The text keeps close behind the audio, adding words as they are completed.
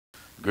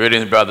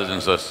Greetings, brothers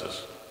and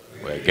sisters.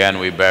 Well, again,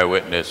 we bear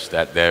witness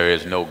that there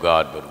is no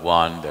God but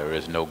one. There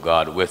is no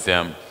God with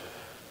him.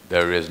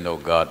 There is no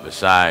God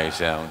besides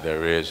him.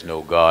 There is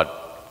no God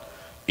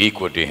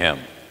equal to him.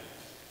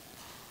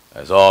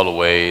 As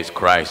always,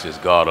 Christ is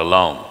God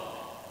alone.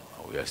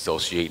 We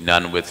associate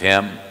none with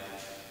him.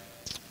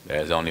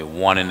 There's only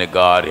one in the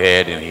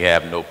Godhead, and he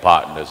have no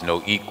partners,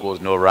 no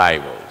equals, no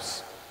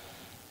rivals.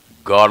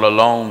 God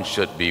alone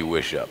should be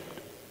worshipped.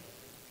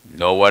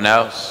 No one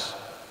else,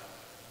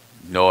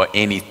 nor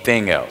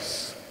anything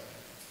else.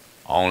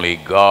 Only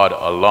God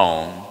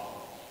alone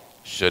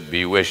should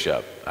be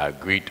worshipped. I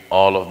greet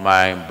all of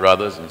my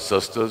brothers and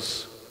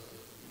sisters,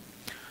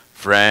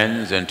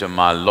 friends, and to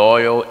my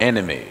loyal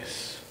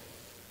enemies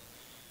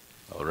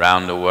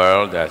around the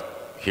world that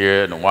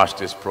hear and watch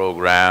this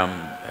program.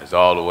 As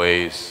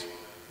always,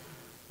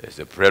 it's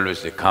a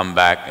privilege to come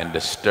back and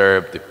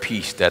disturb the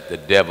peace that the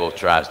devil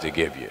tries to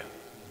give you.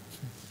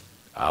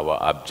 Our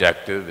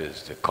objective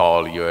is to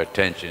call your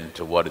attention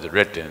to what is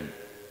written,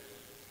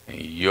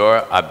 and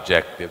your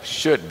objective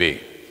should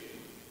be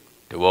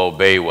to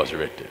obey what's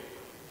written.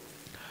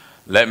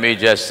 Let me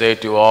just say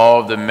to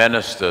all the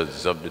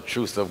ministers of the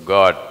truth of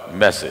God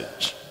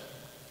message,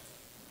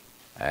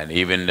 and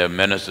even the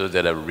ministers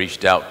that have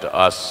reached out to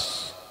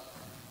us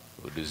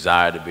who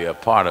desire to be a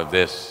part of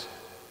this,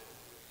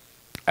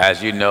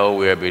 as you know,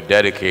 we'll be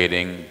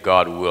dedicating,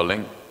 God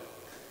willing,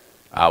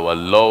 our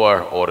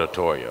lower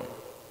auditorium,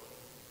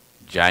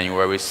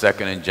 January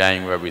 2nd and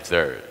January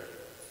 3rd.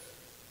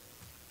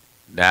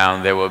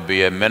 Now, there will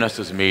be a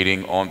ministers'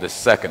 meeting on the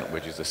 2nd,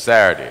 which is a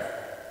Saturday,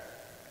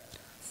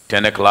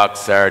 10 o'clock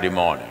Saturday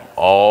morning.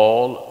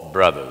 All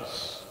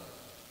brothers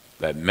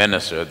that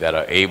minister that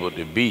are able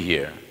to be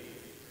here,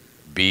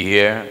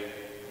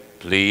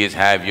 please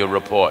have your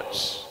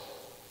reports.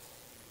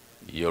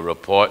 Your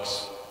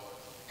reports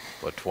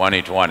for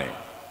 2020.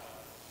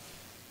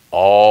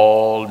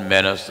 All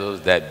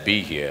ministers that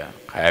be here,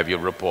 have your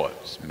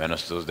reports.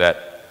 Ministers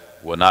that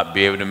will not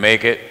be able to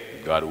make it,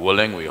 God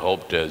willing, we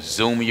hope to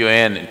Zoom you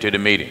in into the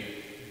meeting.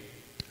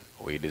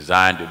 We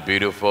designed a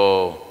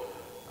beautiful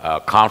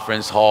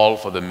conference hall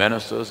for the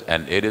ministers,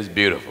 and it is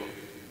beautiful.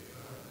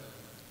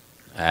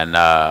 And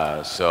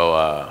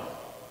so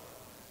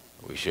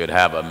we should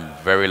have a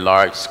very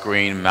large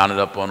screen mounted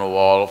up on the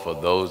wall for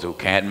those who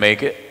can't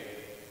make it.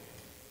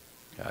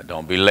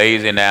 Don't be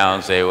lazy now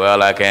and say,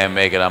 well, I can't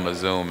make it, I'm going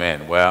to Zoom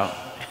in. Well,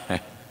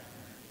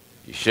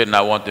 you should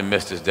not want to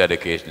miss this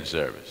dedication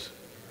service.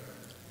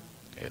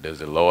 It is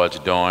the Lord's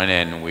doing,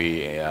 and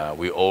we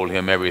owe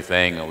him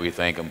everything, and we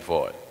thank him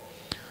for it.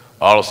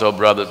 Also,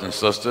 brothers and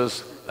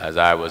sisters, as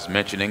I was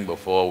mentioning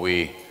before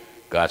we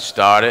got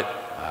started,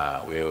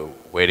 we're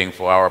waiting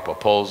for our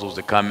proposals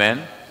to come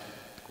in.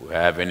 We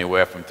have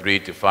anywhere from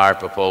 3 to 5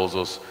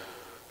 proposals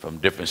from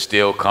different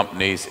steel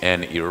companies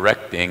in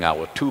erecting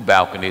our 2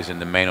 balconies in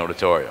the main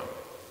auditorium.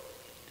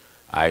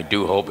 I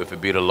do hope, if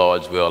it be the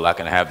Lord's will, I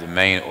can have the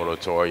main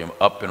auditorium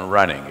up and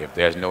running, if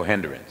there's no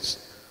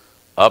hindrance,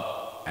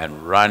 up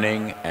and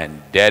running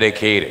and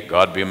dedicated,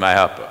 God be my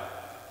helper,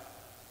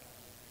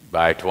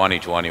 by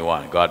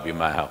 2021. God be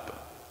my helper.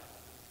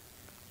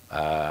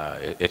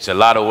 It's a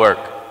lot of work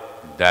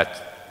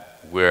that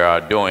we are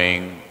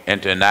doing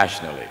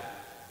internationally,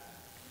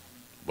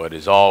 but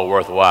it's all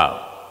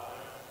worthwhile.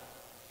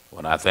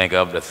 When I think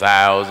of the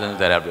thousands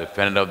that have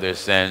repented of their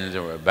sins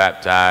and were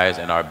baptized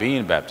and are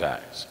being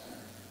baptized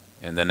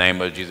in the name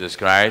of Jesus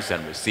Christ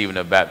and receiving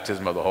the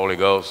baptism of the Holy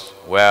Ghost,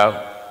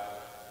 well,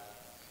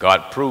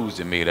 God proves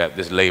to me that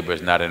this labor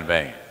is not in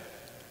vain.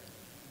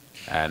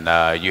 And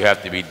you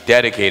have to be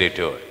dedicated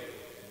to it.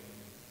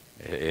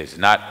 It's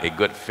not a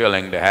good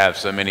feeling to have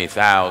so many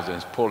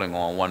thousands pulling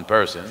on one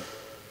person,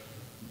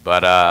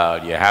 but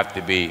you have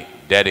to be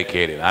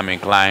dedicated. I'm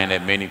inclined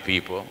that many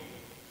people,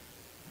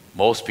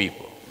 most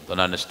people, don't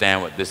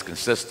understand what this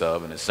consists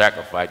of and the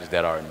sacrifices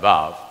that are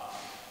involved.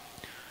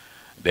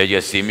 They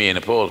just see me in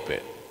the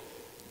pulpit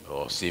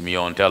or see me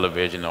on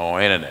television or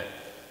on internet.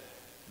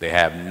 They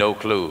have no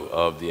clue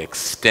of the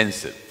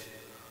extensive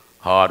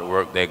hard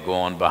work that goes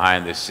on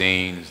behind the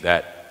scenes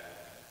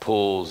that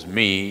pulls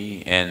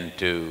me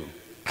into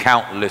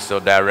countless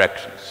of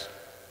directions.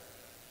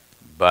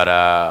 But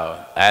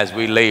as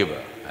we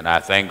labor, and I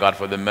thank God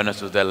for the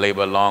ministers that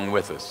labor along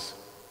with us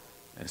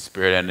in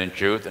spirit and in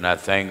truth, and I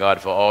thank God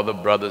for all the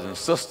brothers and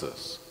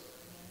sisters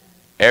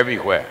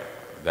everywhere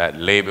that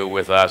labor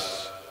with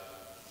us,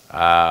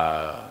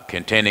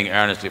 contending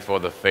earnestly for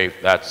the faith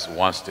that's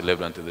once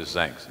delivered unto the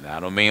saints. Now, I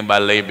don't mean by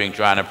laboring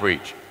trying to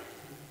preach.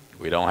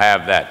 We don't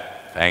have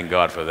that. Thank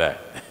God for that.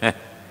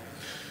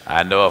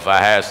 I know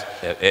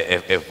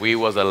if we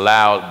was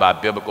allowed by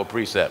biblical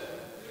precept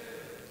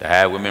to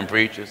have women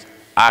preachers,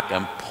 I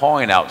can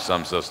point out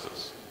some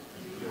sisters.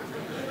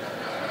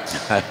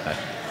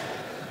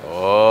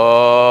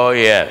 Oh,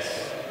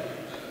 yes.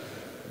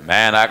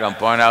 Man, I can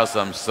point out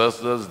some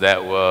sisters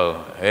that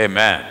will,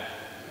 amen,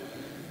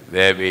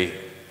 they'll be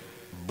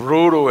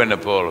brutal in the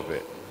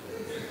pulpit.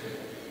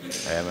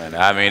 Amen.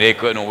 I mean, they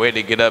couldn't wait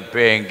to get up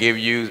here and give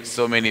you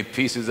so many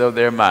pieces of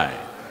their mind.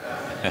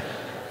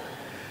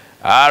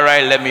 All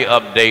right, let me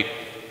update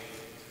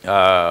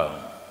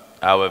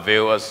our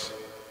viewers.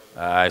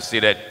 I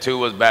see that 2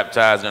 was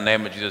baptized in the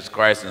name of Jesus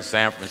Christ in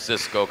San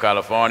Francisco,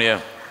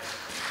 California.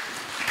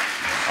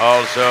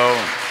 Also,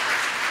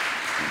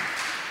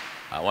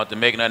 I want to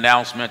make an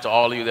announcement to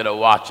all of you that are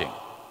watching.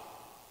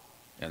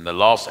 In the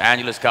Los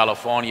Angeles,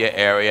 California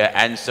area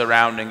and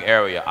surrounding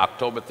area,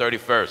 October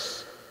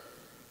 31st,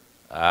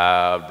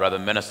 Brother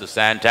Minister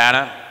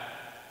Santana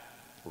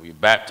will be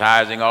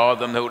baptizing all of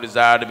them who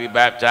desire to be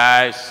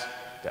baptized.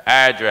 The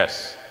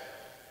address,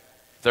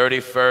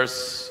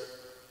 31st,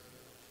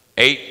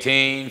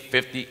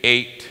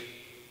 1858,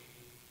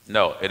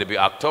 no, it'll be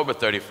October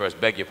 31st,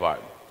 beg your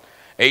pardon,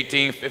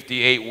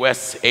 1858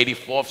 West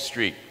 84th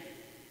Street,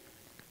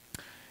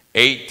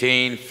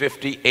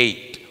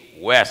 1858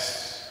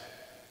 West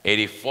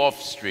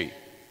 84th Street,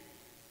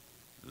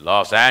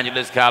 Los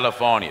Angeles,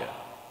 California.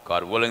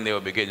 God willing, they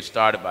will be getting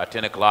started by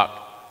 10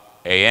 o'clock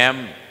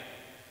a.m.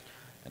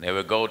 and they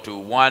will go to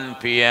 1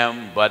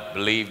 p.m., but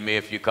believe me,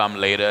 if you come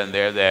later and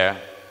they're there,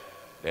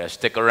 they'll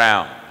stick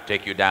around,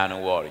 take you down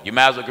in water. You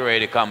might as well get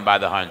ready to come by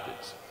the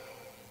hundreds.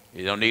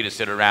 You don't need to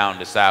sit around and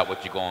decide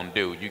what you're going to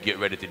do. You get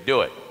ready to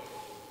do it.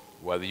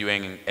 Whether you're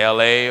in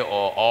L.A.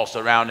 or all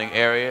surrounding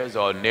areas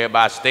or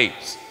nearby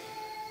states,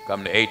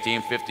 come to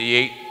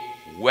 1858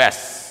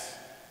 West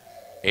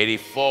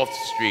 84th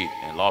Street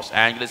in Los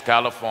Angeles,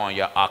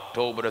 California,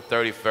 October the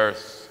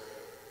 31st,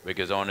 which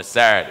is on a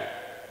Saturday.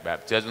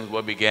 Baptisms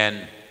will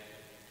begin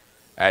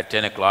at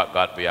 10 o'clock,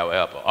 God be our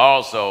helper.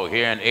 Also,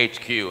 here in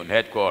HQ, in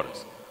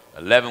headquarters,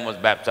 11 was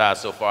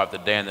baptized so far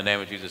today in the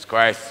name of Jesus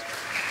Christ.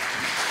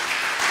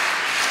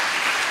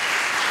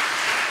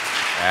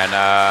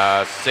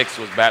 And 6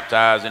 was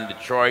baptized in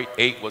Detroit,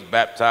 8 was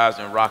baptized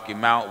in Rocky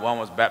Mount, 1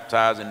 was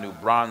baptized in New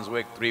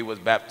Brunswick, 3 was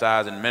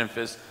baptized in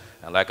Memphis,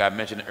 and like I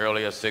mentioned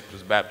earlier, 6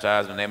 was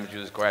baptized in the name of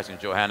Jesus Christ in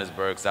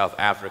Johannesburg, South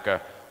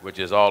Africa, which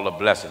is all a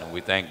blessing, and we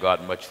thank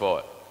God much for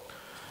it.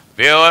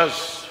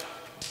 Viewers,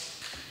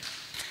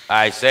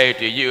 I say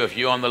to you, if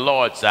you're on the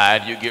Lord's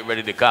side, you get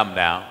ready to come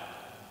now.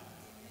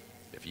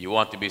 If you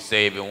want to be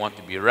saved and want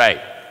to be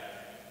right.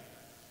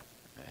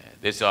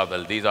 These are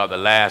the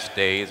last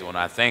days when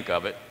I think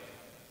of it.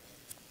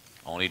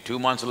 Only 2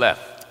 months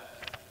left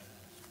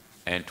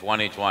in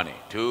 2020.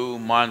 2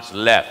 months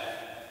left.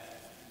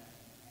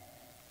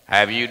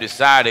 Have you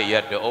decided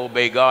yet to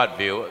obey God,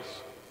 viewers?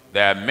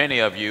 There are many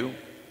of you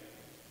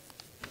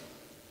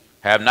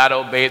have not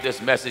obeyed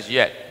this message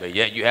yet, but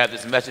yet you have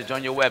this message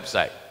on your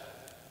website.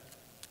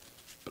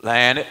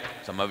 Plan it.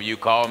 Some of you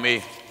call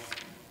me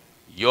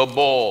your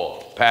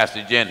boy,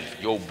 Pastor Jennings,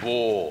 your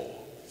boy.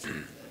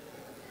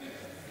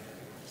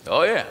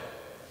 Oh yeah,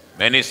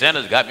 many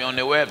centers got me on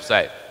their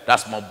website.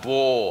 That's my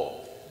boy,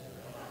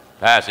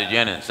 Pastor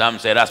Jennings. Some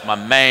say that's my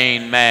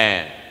main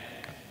man,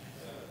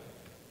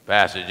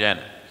 Pastor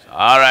Jennings.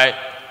 All right,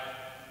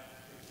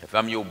 if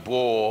I'm your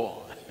boy,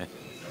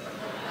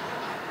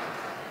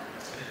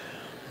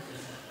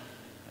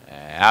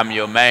 I'm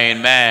your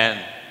main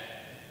man,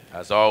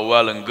 that's all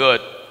well and good.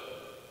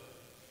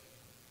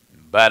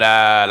 But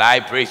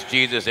I preach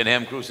Jesus and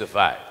Him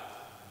crucified.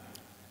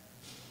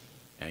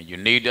 And you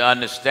need to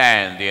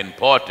understand the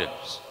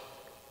importance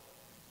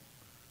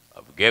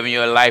of giving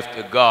your life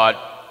to God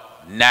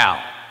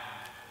now.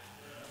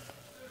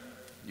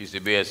 Used to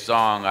be a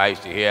song I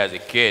used to hear as a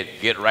kid,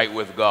 get right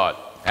with God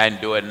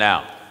and do it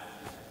now.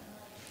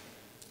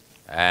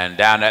 And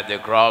down at the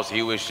cross,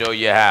 He will show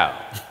you how.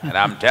 And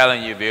I'm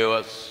telling you,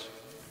 viewers,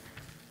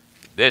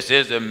 this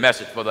is the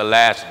message for the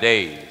last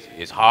days.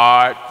 It's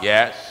hard,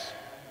 yes.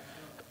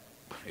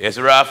 It's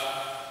rough.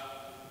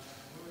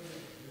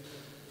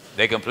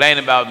 They complain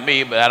about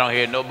me, but I don't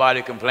hear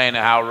nobody complaining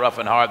how rough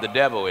and hard the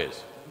devil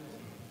is.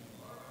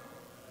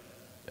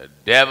 The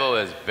devil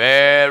is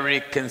very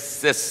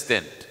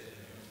consistent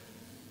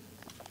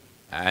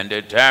and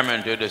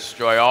determined to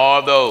destroy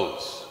all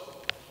those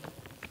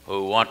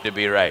who want to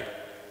be right.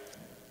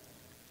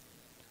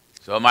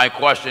 So my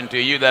question to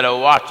you that are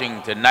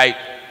watching tonight,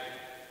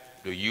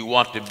 do you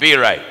want to be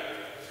right?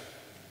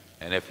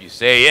 And if you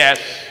say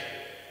yes,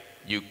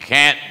 you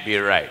can't be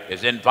right.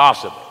 It's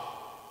impossible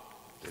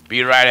to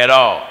be right at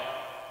all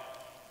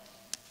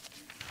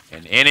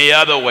in any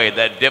other way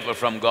that differs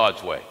from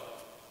God's way.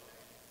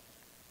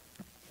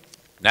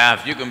 Now,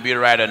 if you can be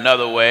right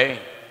another way,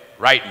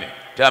 write me.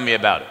 Tell me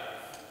about it.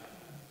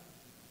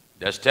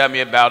 Just tell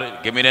me about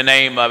it. Give me the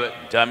name of it.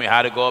 And tell me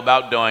how to go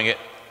about doing it.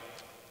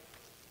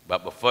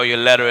 But before your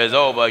letter is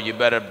over, you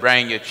better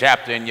bring your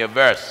chapter and your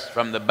verse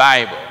from the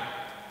Bible,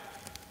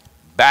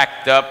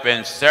 backed up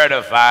and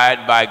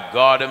certified by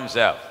God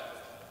Himself.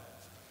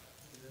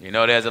 You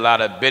know, there's a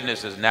lot of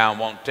businesses now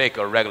won't take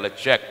a regular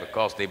check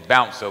because they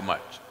bounce so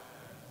much.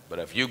 But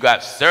if you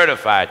got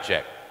certified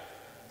check,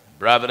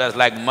 brother, that's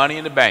like money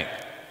in the bank.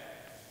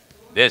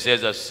 This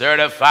is a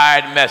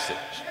certified message.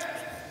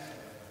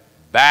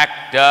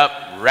 Backed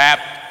up,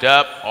 wrapped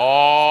up,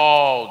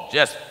 all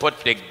just put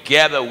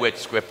together with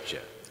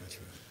Scripture.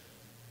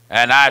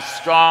 And I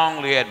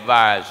strongly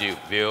advise you,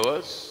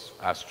 viewers,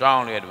 I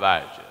strongly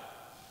advise you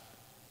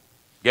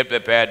Get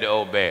prepared to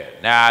obey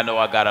it. Now, I know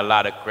I got a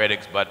lot of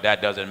critics, but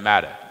that doesn't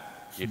matter.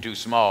 You're too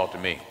small to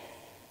me.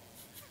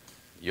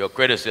 Your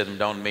criticism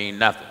don't mean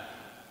nothing.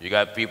 You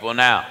got people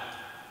now,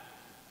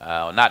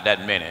 not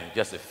that many,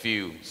 just a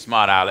few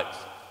smart Alex.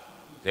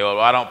 They well,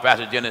 why don't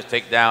Pastor Jennings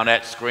take down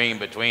that screen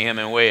between him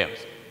and Williams?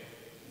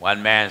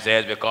 One man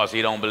says because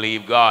he don't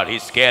believe God.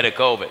 He's scared of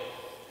COVID.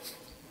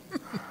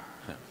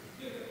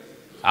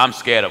 I'm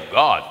scared of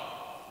God.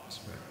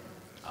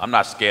 I'm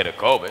not scared of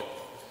COVID.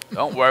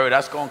 Don't worry,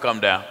 that's going to come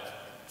down.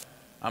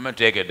 I'm going to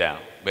take it down.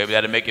 Maybe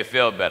that'll make you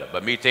feel better.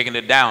 But me taking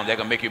it down, they're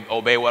going to make you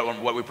obey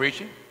what we're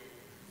preaching?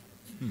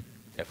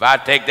 If I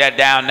take that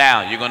down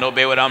now, you're going to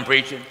obey what I'm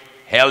preaching?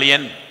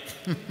 Hellion?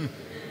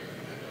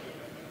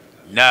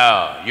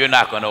 No, you're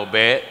not going to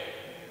obey it.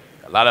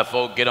 A lot of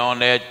folk get on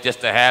there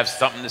just to have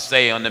something to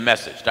say on the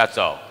message. That's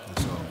all.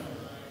 That's all.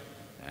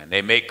 And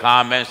they make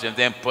comments and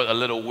then put a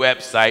little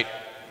website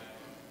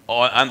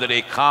under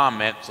their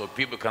comment so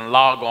people can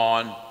log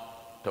on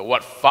to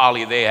what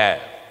folly they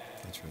have.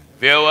 That's right.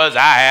 Viewers,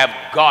 I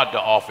have God to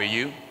offer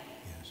you.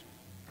 Yes.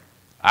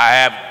 I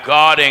have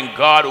God and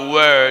God's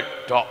word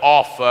to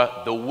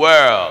offer the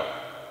world,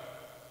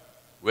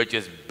 which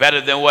is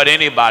better than what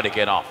anybody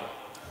can offer.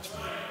 That's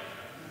right.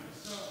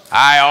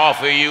 I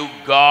offer you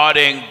God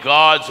and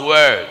God's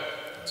word.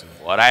 That's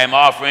right. What I am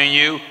offering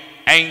you,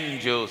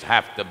 angels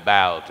have to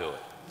bow to it.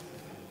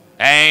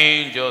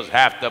 Angels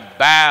have to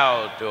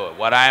bow to it.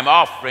 What I am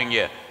offering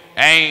you,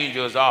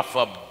 angels are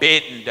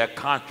forbidden to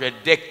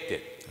contradict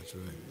it. That's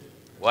right.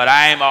 What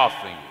I am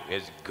offering you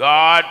is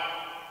God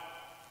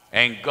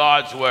and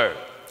God's word.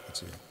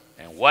 That's it.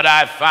 And what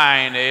I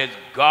find is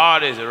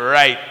God is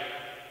right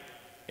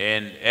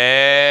in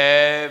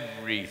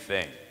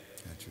everything.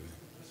 That's right.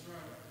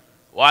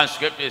 One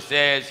scripture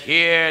says,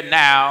 hear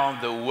now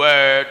the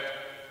word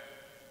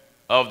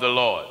of the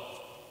Lord.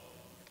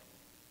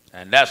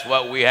 And that's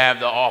what we have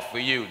to offer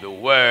you, the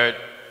word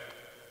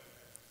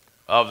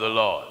of the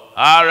Lord.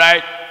 All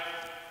right.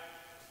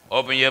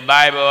 Open your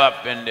Bible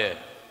up in the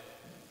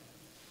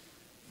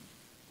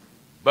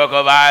book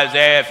of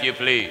Isaiah, if you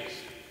please.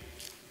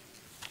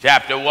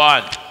 Chapter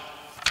 1.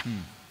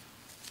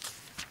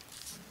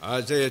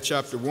 Isaiah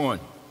chapter 1.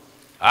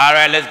 All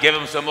right, let's give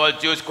him some more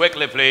juice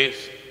quickly,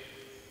 please.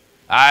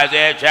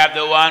 Isaiah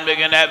chapter 1,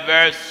 begin at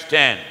verse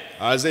 10.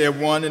 Isaiah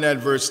 1 and at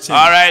verse 10.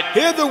 All right.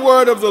 Hear the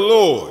word of the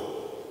Lord.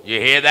 You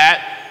hear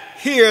that?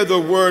 Hear the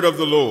word of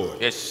the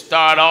Lord. Just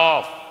start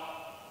off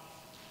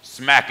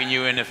smacking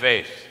you in the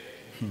face.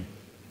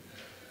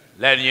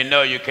 Letting you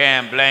know you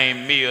can't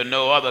blame me or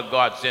no other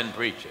God-sent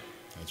preacher.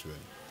 That's right.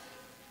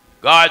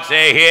 God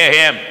say, hear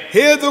him.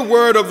 Hear the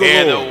word of the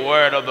Lord. Hear the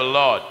word of the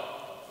Lord.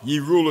 Ye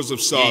rulers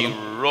of Sodom. Ye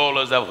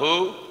rulers of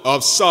who?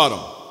 Of Sodom.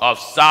 Of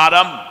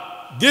Sodom.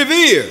 Give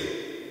ear.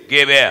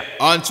 Give ear.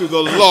 Unto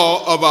the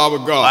law of our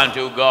God.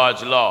 Unto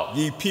God's law.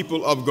 Ye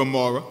people of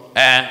Gomorrah.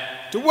 And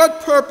to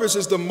what purpose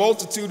is the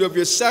multitude of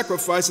your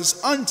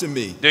sacrifices unto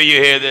me? Do you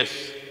hear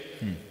this?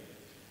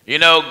 You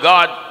know,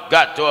 God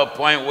got to a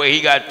point where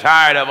he got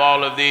tired of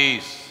all of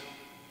these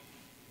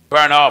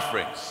burnt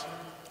offerings.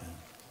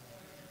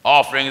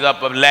 Offerings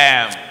up of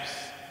lambs,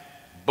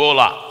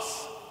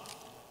 bullocks,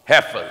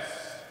 heifers,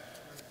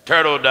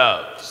 turtle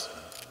doves,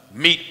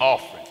 meat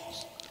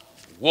offerings,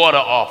 water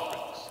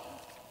offerings.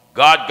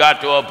 God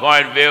got to a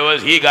point,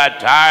 viewers, he got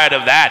tired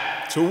of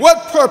that. To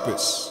what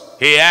purpose?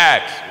 He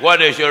asks, what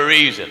is your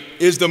reason?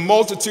 Is the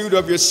multitude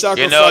of your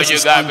sacrifices unto me? You know,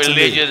 you got unto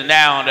religions me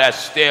now that's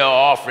still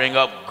offering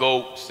up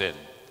goats and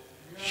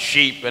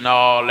sheep and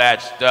all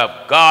that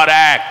stuff. God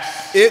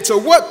asks, to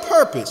what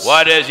purpose?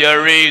 What is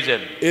your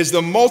reason? Is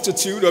the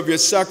multitude of your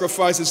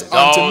sacrifices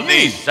unto all me?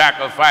 These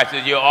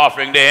sacrifices you're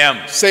offering to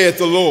him. Saith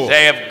the Lord.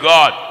 Saith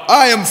God.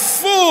 I am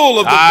full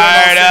of the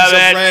burnt offerings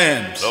of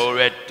rams.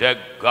 Glory to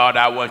God.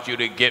 I want you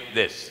to get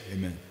this.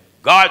 Amen.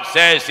 God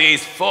says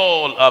he's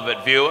full of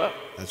it, viewer.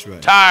 That's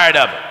right. Tired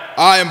of it.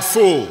 I am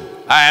full.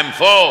 I am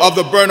full of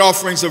the burnt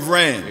offerings of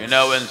rams. You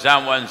know, when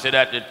someone sit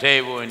at the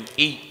table and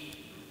eat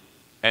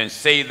and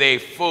say they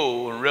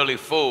full and really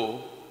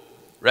full,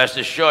 rest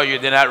assured you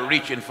they're not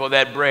reaching for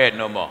that bread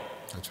no more.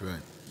 That's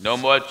right. No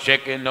more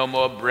chicken, no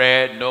more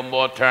bread, no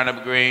more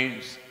turnip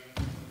greens.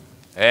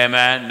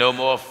 Amen. No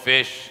more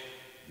fish,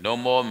 no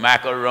more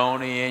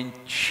macaroni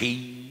and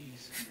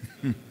cheese.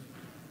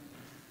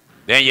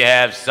 Then you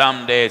have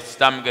some, their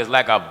stomach is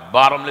like a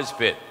bottomless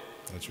pit.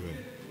 That's right.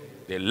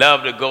 They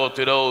love to go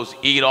to those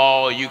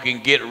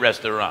eat-all-you-can-get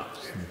restaurants,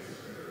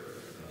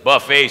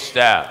 buffet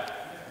style.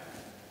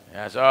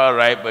 That's all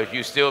right, but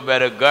you still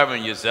better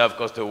govern yourself,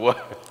 because the word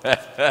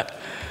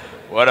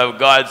of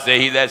God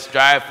says, he that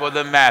strives for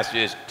the master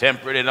is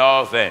temperate in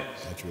all things.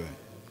 That's right.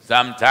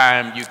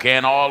 Sometimes you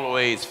can't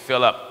always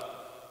fill up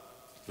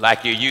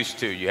like you used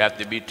to. You have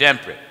to be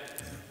temperate.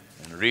 Yeah.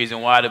 And the reason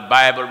why the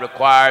Bible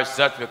requires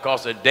such,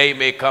 because a day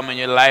may come in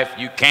your life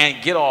you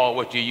can't get all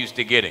what you're used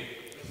to getting.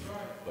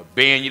 But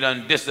being you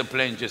done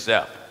disciplined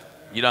yourself,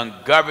 you done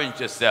governed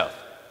yourself,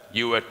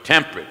 you were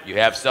temperate, you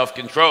have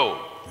self-control.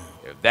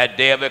 If that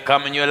day ever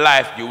come in your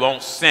life, you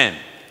won't sin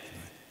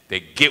to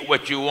get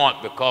what you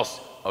want, because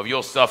of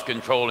your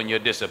self-control and your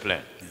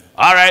discipline.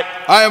 All right.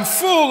 I am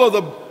full of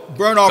the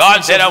burnt offerings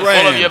God said, I'm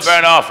full of your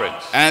burnt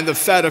offerings and the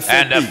fat of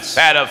fed and beasts.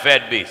 the fat of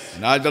fed beasts.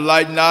 And I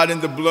delight not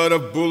in the blood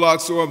of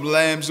bullocks or of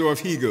lambs or of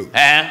he-goats.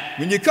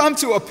 When you come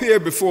to appear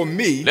before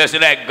me,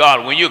 listen at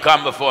God. When you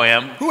come before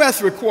him, who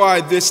hath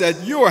required this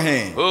at your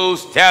hand?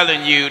 Who's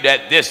telling you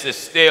that this is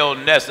still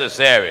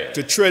necessary?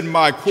 To tread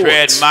my courts.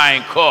 Tread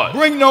mine court.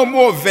 Bring no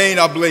more vain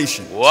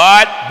oblation.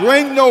 What?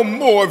 Bring no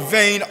more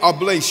vain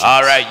oblation.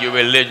 All right, you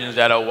religions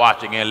that are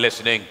watching and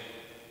listening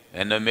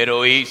in the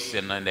Middle East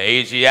and in the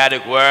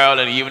Asiatic world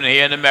and even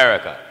here in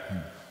America,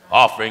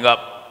 offering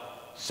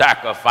up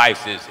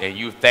sacrifices, and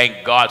you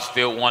think God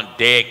still want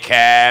dead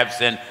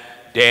calves and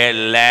dead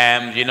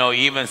lambs. You know,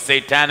 even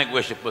satanic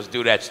worshipers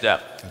do that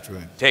stuff. That's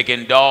right.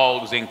 Taking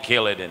dogs and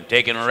kill it, and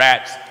taking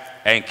rats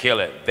and kill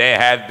it. There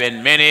have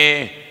been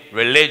many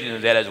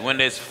religions that has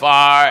went as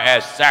far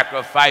as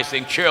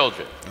sacrificing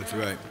children. That's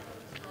right.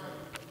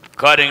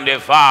 Cutting their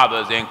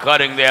fathers and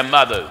cutting their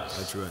mothers.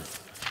 That's right.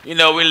 You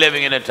know, we're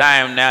living in a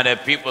time now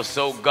that people are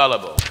so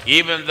gullible.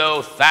 Even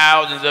though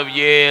thousands of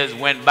years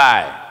went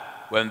by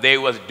when they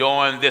was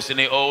doing this in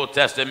the Old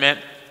Testament,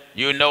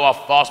 you know a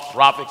false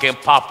prophet can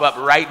pop up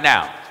right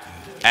now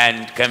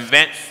and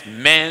convince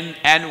men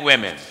and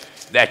women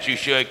that you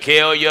should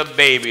kill your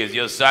babies,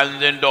 your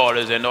sons and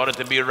daughters, in order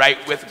to be right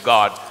with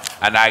God.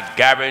 And I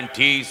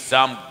guarantee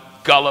some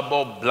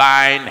gullible,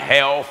 blind,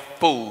 hell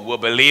fool will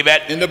believe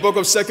it. In the book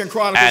of 2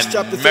 Chronicles and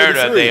chapter 33.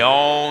 murder their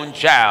own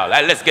child.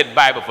 Let's get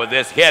Bible for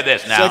this. Hear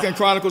this now. 2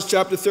 Chronicles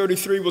chapter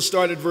 33, we'll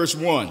start at verse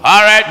 1. All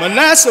right.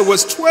 Manasseh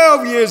was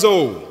 12 years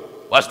old.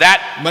 What's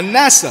that?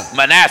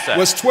 Manasseh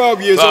was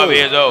 12 years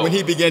old when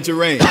he began to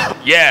reign.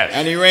 Yes.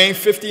 And he reigned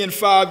 50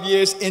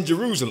 years in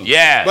Jerusalem.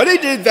 Yes. But he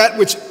did that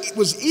which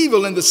was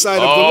evil in the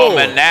sight of the Lord.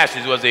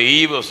 Manasseh was the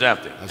evil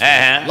something.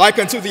 Right. Like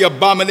unto the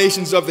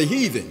abominations of the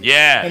heathen.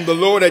 Yeah. Whom the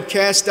Lord had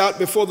cast out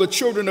before the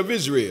children of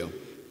Israel.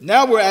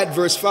 Now we're at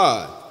verse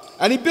 5.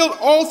 And he built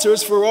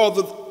altars for all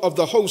of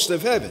the host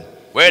of heaven.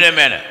 Wait a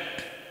minute.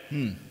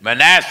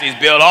 Manasseh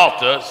built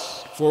altars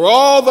for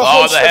all the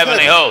hosts of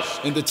heavenly heaven, hosts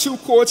in the two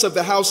courts of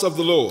the house of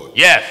the Lord.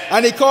 Yes.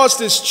 And he caused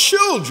his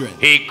children.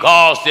 He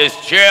caused his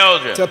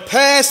children to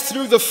pass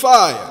through the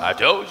fire. I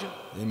told you.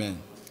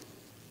 Amen.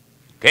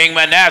 King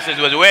Manasseh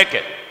was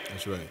wicked.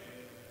 That's right.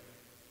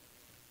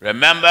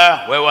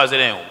 Remember, where was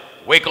it in?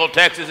 Waco,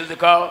 Texas, is it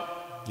called?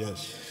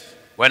 Yes.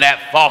 When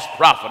that false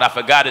prophet, I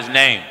forgot his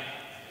name.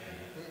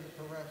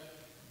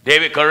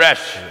 David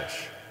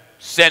Koresh.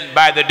 Sent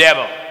by the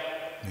devil.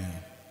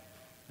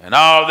 And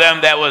all of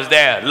them that was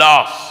there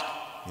lost.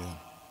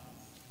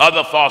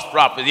 Other false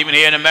prophets, even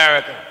here in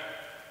America,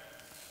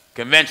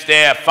 convinced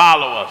their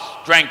followers,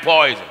 drank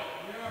poison.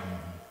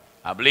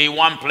 I believe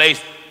one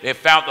place they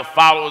found the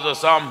followers of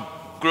some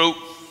group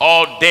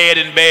all dead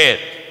in bed.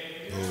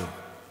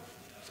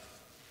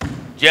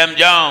 Jim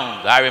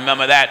Jones, I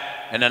remember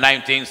that in the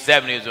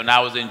 1970s when I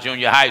was in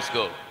junior high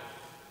school.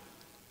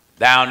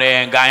 Down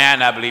there in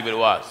Guyana, I believe it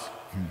was.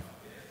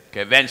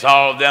 Convinced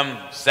all of them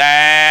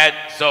sad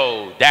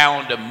souls,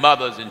 down to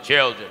mothers and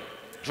children,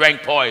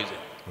 drank poison.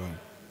 Right.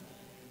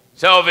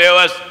 So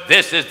viewers,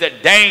 this is the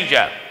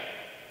danger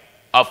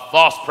of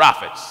false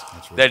prophets.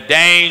 Right. The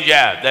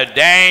danger, the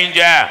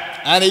danger.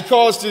 And he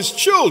caused his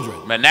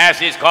children.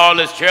 Manasseh called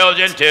his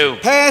children to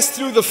pass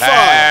through the fire.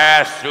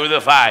 Pass through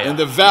the fire. In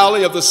the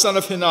valley of the son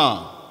of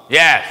Hinnom.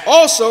 Yes.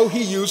 Also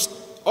he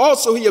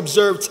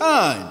observed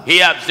time.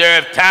 He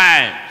observed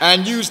time.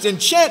 And used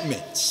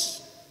enchantments.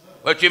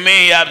 What you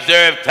mean he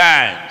observed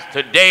times?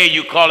 Today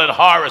you call it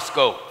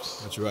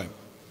horoscopes. That's right.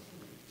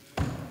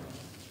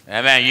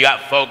 Amen. You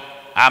got folk,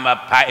 I'm a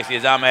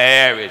Pisces, I'm a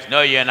Aries.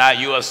 No, you're not.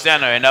 You're a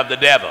sinner and of the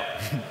devil.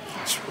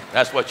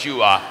 That's what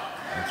you are.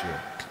 That's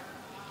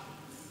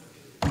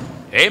right.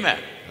 Amen.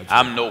 That's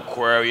I'm right. No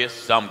Aquarius,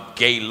 some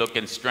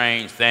gay-looking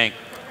strange thing,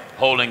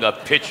 holding a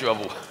picture of,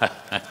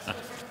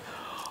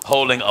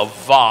 holding a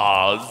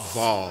vase.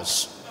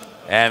 Vase.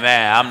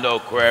 Amen. I'm no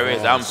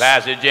Aquarius. I'm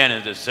Pastor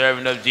Jennings, the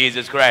servant of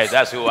Jesus Christ.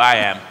 That's who I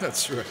am.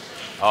 That's right.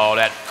 All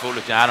that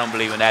foolishness. I don't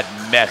believe in that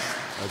mess.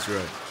 That's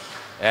right.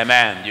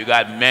 Amen. You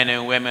got men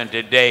and women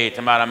today.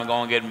 Tomorrow I'm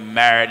going to get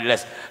married.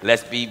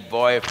 Let's be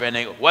boyfriend.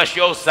 What's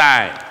your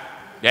sign?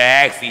 They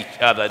ask each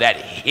other that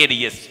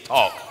hideous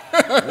talk.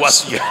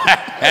 What's your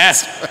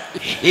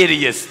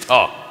hideous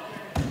talk?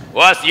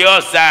 What's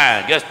your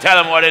sign? Just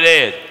tell them what it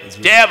is.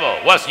 Right.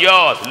 Devil. What's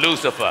yours?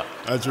 Lucifer.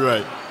 That's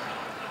right.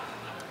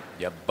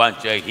 You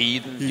bunch of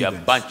heathens. You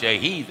bunch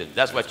of heathens.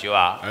 That's what you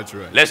are. That's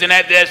right. Listen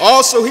at this.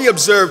 Also he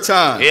observed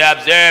time. He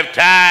observed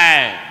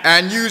time.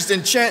 And used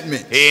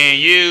enchantments. He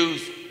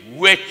used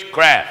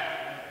witchcraft.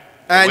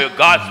 And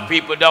God's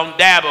people don't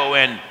dabble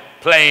in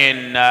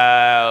playing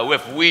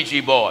with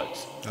Ouija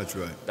boards. That's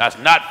right. That's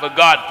not for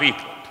God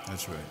people.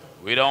 That's right.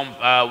 We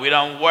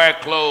don't wear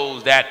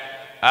clothes that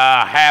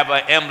have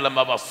an emblem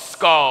of a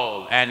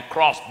skull and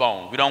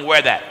crossbones. We don't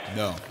wear that.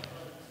 No.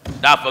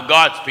 Not for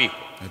God's people.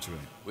 That's right.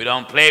 We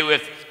don't play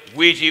with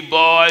Ouija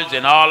boards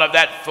and all of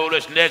that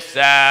foolishness.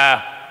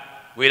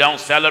 We don't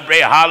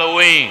celebrate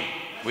Halloween.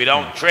 We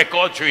don't trick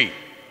or treat.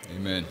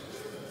 Amen.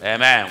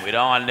 Amen. We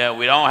don't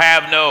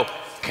have no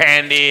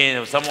candy,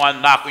 and if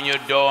someone knock on your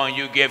door and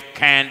you give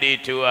candy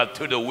to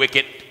the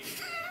wicked.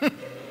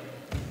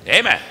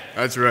 Amen.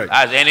 That's right.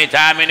 As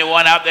anytime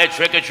anyone out there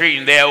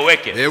trick-or-treating, they're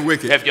wicked. They're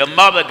wicked. If your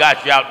mother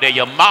got you out there,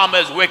 your mama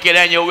is wicked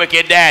and your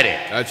wicked daddy.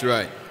 That's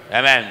right.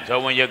 Amen. So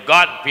when you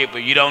got people,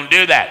 you don't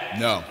do that.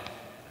 No.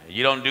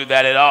 You don't do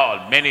that at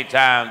all. Many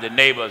times the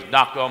neighbors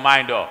knocked on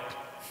my door,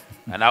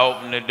 and I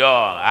opened the door.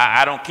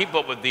 I don't keep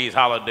up with these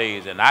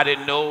holidays, and I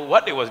didn't know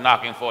what they was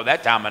knocking for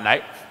that time of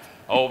night.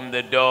 Opened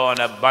the door, and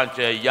a bunch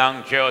of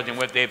young children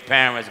with their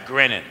parents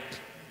grinning.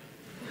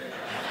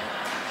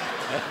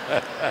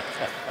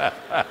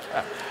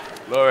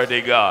 Glory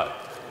to God.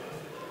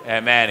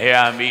 And man, here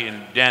I'm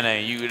eating dinner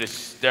and you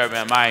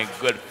disturbing my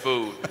good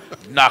food,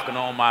 knocking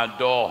on my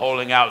door,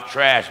 holding out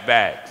trash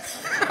bags.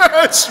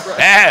 That's right.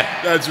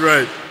 Yeah. That's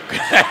right.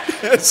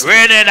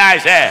 Really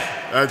nice head.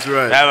 That's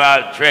right. How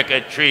about trick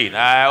or treat?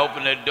 I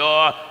opened the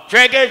door,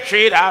 trick or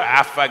treat.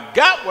 I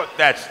forgot what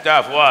that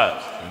stuff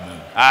was.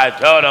 Amen. I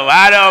told him,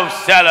 I don't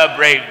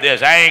celebrate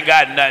this. I ain't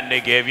got nothing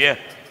to give you.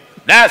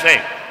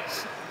 Nothing.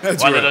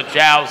 That's One right. little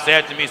child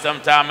said to me some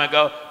time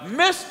ago,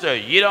 Mister,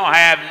 you don't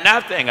have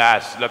nothing.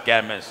 I looked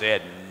at him and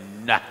said,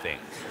 nothing.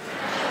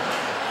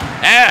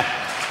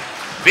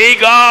 Be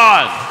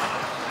gone.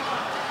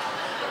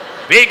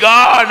 Be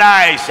gone,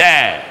 I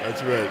said.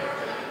 That's right.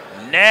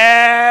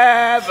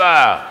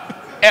 Never,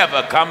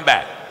 ever come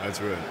back.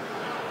 That's right.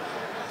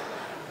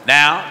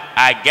 Now,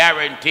 I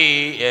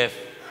guarantee if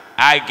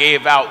I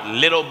gave out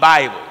little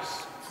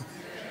Bibles,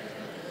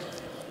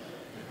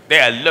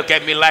 they'll look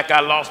at me like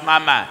I lost my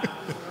mind.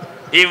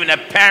 Even the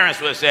parents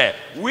would say,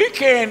 we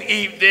can't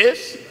eat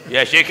this.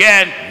 Yes, you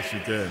can. Yes, you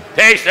can.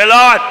 Taste the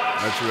Lord.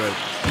 That's right.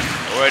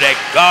 Word of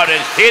God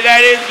and see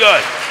that is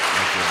good.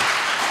 That's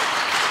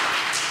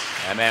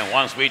right. Amen.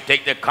 Once we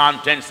take the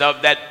contents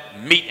of that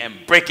meat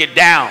and break it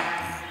down,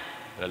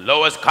 the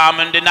lowest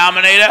common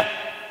denominator,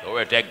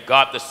 word that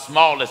God, the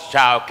smallest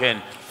child,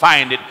 can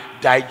find it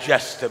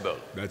digestible.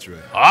 That's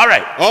right. All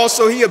right.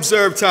 Also, he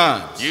observed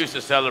times. You used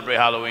to celebrate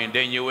Halloween,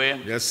 didn't you, Will?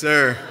 Yes,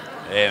 sir.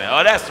 Amen.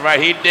 Oh, that's right,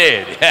 he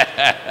did.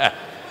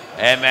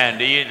 Amen.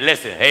 Do you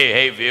listen?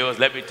 Hey, viewers,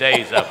 let me tell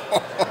you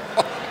something.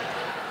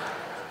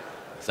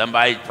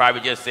 Somebody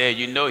probably just said,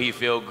 you know he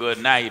feel good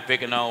now, he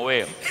picking on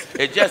Will.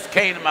 It just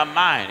came to my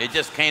mind. It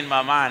just came to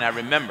my mind. I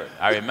remembered.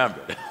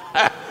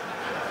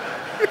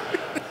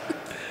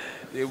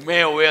 Me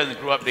and Will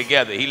grew up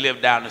together. He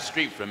lived down the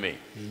street from me.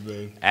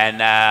 Amen.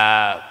 And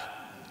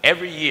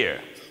every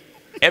year,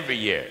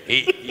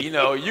 he,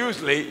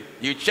 usually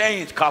you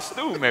change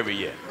costume every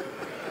year.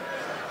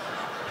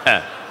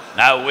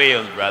 Not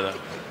Williams, brother.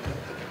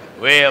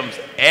 Williams,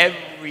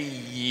 every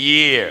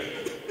year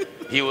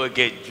he would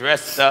get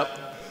dressed up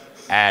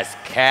as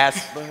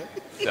Casper,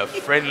 the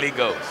friendly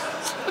ghost.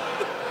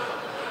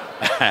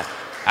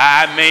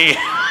 I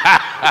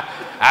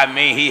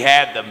mean, he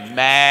had the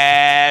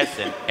mask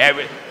and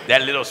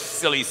that little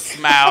silly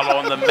smile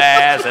on the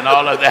mask and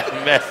all of that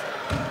mess.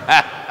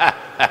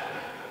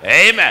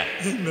 Amen.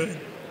 Amen.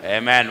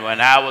 Amen. When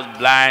I was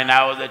blind,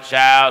 I was a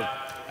child.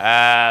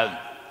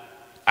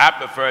 I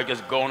prefer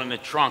just going in the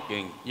trunk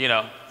and,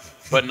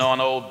 putting on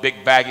old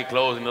big baggy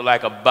clothes and look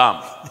like a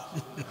bum.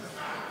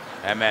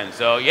 Amen.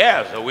 So,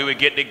 so we would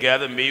get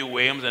together, me,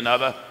 Williams, and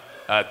other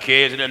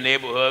kids in the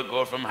neighborhood,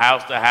 go from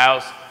house to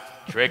house,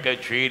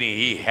 trick-or-treating.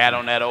 He had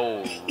on that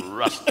old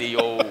rusty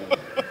old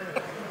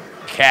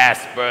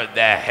Casper,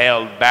 the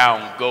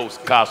hell-bound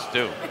ghost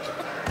costume.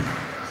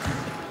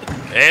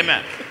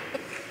 Amen.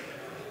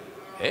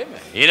 Amen.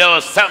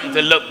 It's something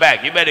to look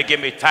back. You better give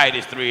me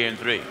Titus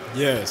 3:3.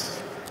 Yes.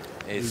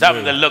 It's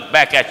something to look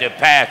back at your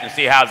past and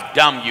see how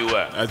dumb you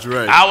were. That's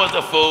right. I was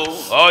a fool.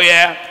 Oh,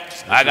 yeah.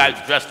 I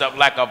got dressed up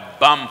like a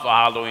bum for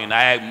Halloween.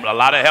 I had a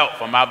lot of help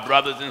from my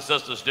brothers and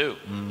sisters, too.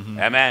 Mm-hmm.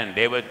 Amen.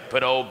 They would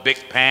put old big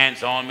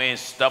pants on me and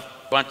stuff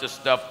a bunch of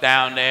stuff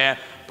down there,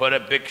 put a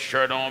big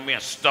shirt on me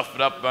and stuff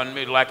it up on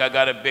me like I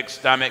got a big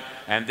stomach.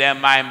 And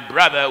then my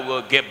brother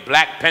will get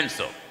black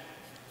pencil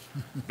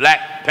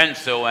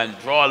and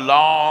draw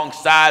long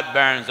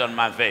sideburns on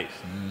my face.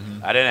 Mm-hmm.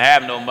 I didn't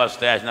have no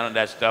mustache, none of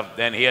that stuff.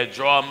 Then he'd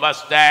draw a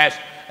mustache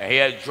and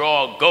he'd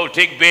draw a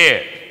goatee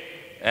beard.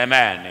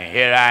 Amen. And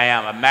here I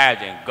am.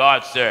 Imagine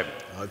God's servant.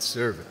 God's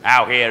servant.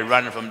 Out here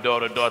running from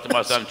door to door to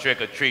my son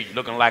trick or treat,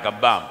 looking like a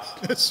bum.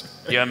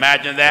 You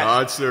imagine that?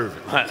 God's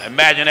servant.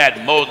 Imagine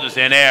that, Moses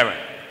and Aaron,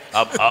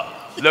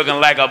 looking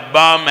like a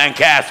bum and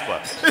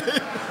Casper.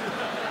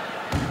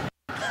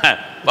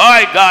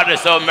 Boy, God is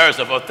so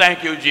merciful.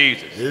 Thank you,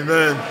 Jesus.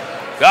 Amen.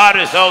 God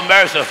is so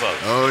merciful.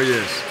 Oh,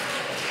 yes.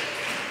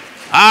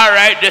 All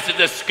right, this is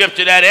the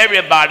scripture that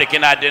everybody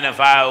can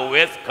identify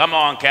with. Come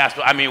on,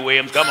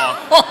 Williams, come on.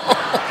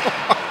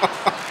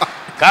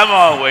 Come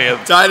on,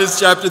 Williams. Titus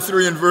chapter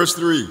 3 and verse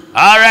 3.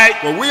 All right.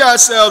 For we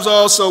ourselves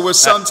also were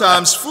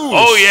sometimes fools.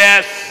 Oh,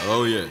 yes.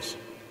 Oh, yes.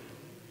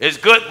 It's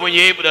good when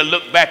you're able to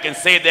look back and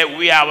say that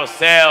we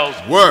ourselves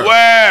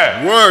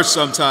were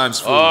sometimes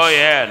fools. Oh,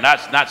 yeah,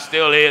 not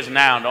still is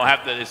now. Don't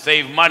have to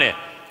save money.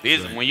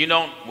 Right.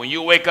 When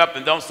you wake up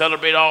and don't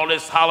celebrate all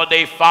this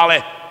holiday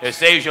folly, it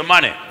saves you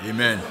money.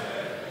 Amen.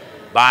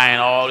 Buying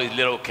all these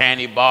little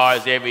candy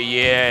bars every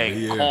year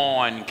and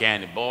corn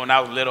candy. Boy, when I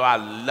was little, I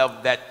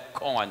loved that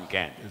corn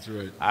candy. That's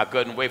right. I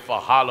couldn't wait for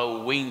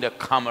Halloween to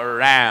come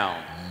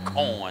around.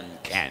 Corn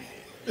candy.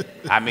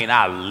 I mean,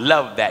 I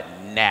loved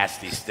that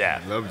nasty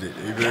stuff. Loved it.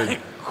 Amen.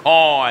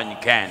 Corn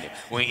candy.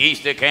 When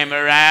Easter came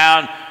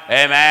around,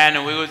 amen,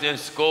 and we was in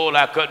school,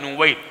 I couldn't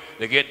wait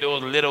to get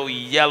those little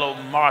yellow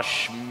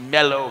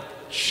marshmallow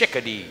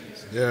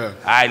chickadees. Yeah.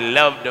 I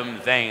loved them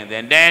things.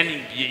 And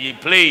then, you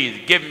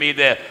please give me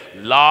the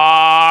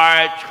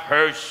large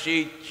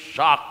Hershey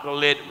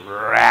chocolate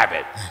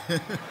rabbit.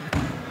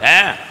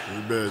 Yeah.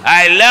 Amen.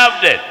 I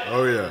loved it.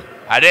 Oh, yeah.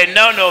 I didn't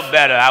know no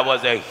better. I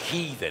was a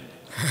heathen.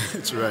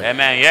 That's right.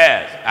 Amen.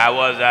 Yes. I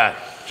was a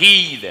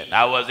heathen.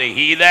 I was a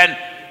heathen,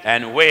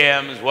 and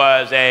Williams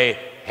was a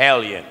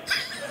hellion.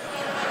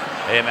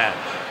 Amen.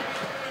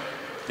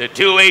 The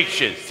two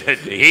H's, the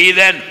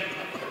heathen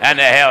and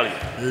the hellion.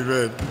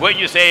 Amen. Wouldn't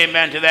you say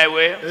amen to that,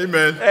 Will?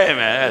 Amen. Amen.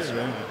 That's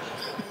Amen.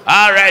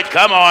 All right,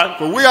 come on.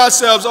 For we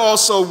ourselves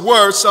also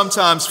were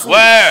sometimes foolish.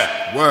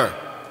 Were.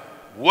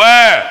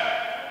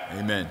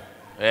 Amen.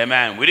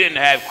 Amen. We didn't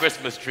have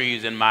Christmas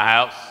trees in my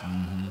house,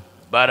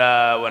 but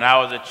when I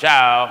was a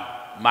child,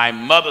 my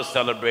mother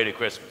celebrated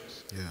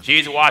Christmas. Yeah.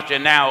 She's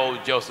watching now,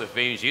 old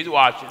Josephine. She's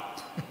watching.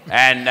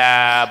 And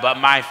but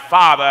my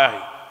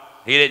father,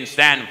 he didn't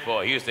stand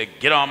for it. He used to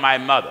get on my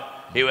mother.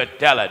 He would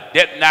tell her,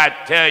 didn't I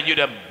tell you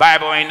the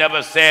Bible ain't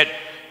never said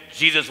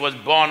Jesus was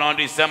born on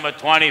December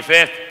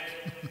 25th?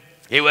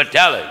 He would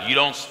tell her, you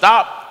don't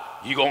stop,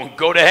 you're going to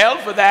go to hell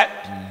for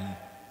that.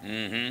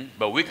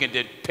 But we can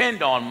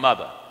depend on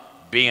mother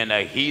being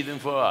a heathen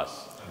for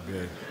us.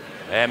 Amen.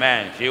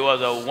 Amen. She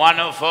was a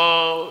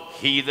wonderful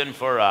heathen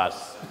for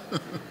us.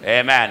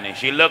 Amen. And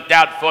she looked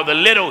out for the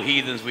little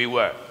heathens we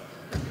were.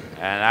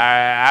 And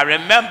I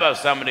remember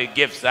some of the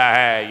gifts I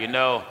had, you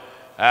know.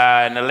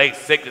 In the late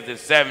 60s and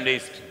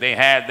 70s, they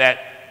had that,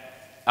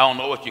 I don't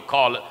know what you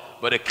call it,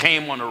 but it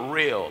came on a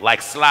reel,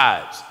 like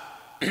slides.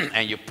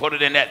 And you put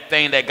it in that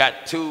thing that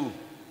got two,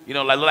 you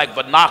know, like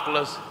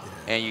binoculars,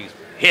 and you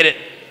hit it,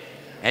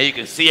 and you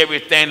can see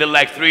everything look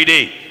like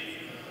 3D.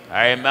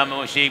 I remember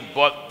when she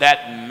bought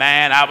that,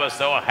 man, I was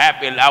so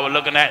happy. I was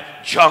looking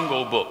at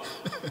Jungle Book,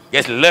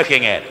 just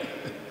looking at it.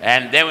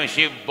 And then when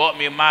she bought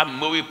me my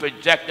movie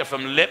projector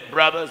from Lip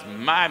Brothers,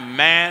 my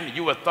man,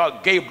 you would have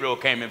thought Gabriel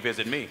came and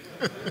visited me.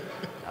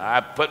 I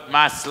put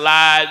my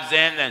slides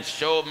in and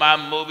showed my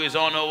movies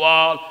on the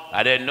wall.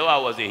 I didn't know I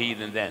was a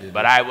heathen then,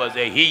 but I was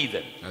a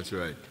heathen. That's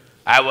right.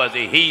 I was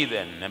a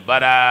heathen,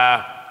 but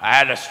I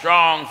had a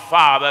strong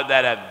father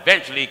that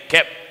eventually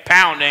kept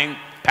pounding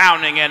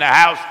in the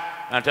house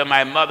until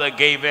my mother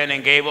gave in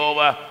and gave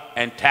over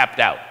and tapped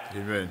out.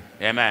 Amen.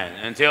 Amen.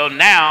 Until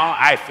now,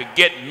 I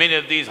forget many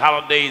of these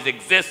holidays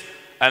exist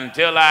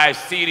until I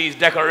see these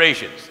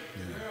decorations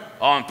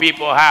on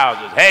people's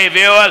houses. Hey,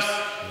 viewers,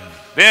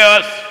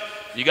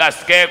 you got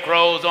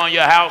scarecrows on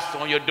your house,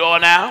 on your door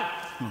now?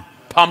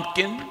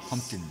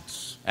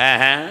 Pumpkins.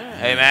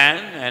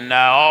 Amen. And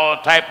all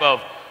type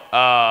of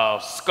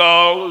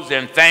skulls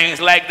and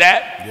things like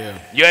that. Yeah.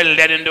 You're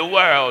letting the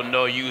world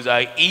know you're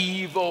an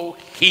evil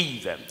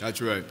heathen.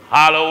 That's right.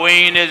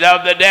 Halloween is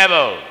of the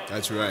devil.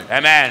 That's right.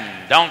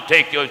 Amen. Don't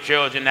take your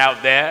children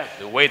out there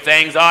the way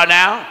things are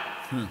now.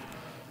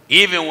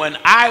 Even when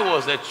I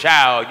was a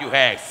child, you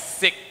had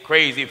sick,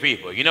 crazy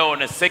people. You know, in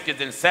the 60s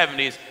and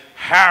 70s,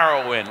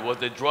 heroin was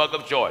the drug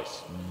of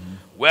choice.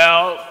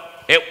 Well,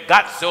 it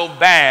got so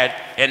bad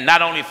in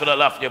not only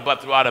Philadelphia,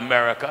 but throughout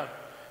America,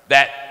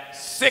 that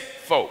sick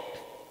folk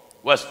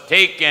was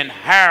taking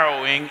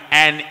heroin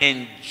and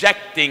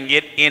injecting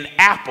it in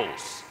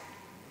apples.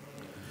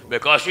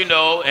 Because, you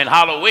know, in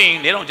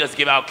Halloween, they don't just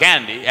give out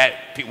candy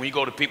when you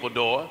go to people's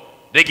door.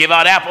 They give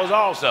out apples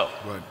also.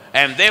 Right.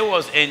 And they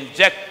was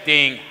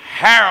injecting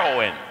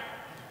heroin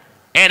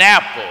in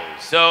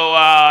apples so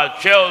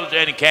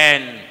children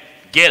can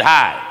get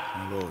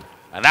high. Lord.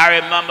 And I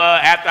remember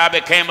after I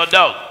became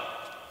adult,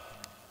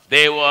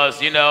 there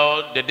was, you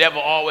know, the devil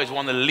always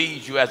wanted to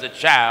lead you as a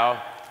child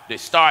to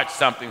start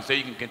something so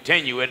you can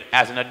continue it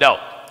as an adult.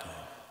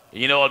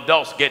 You know,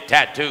 adults get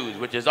tattoos,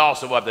 which is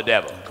also of the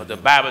devil, because the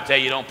Bible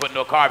tells you don't put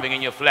no carving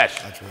in your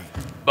flesh. That's right.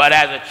 But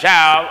as a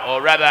child,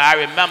 or rather I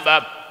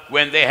remember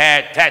when they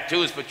had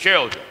tattoos for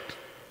children,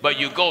 but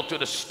you go to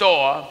the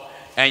store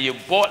and you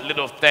bought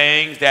little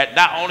things that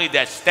not only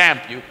that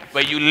stamp you,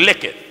 but you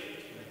lick it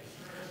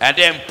and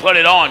then put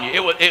it on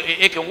you.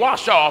 It can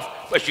wash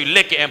off, but you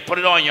lick it and put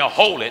it on you,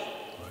 hold it.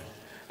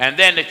 And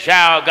then the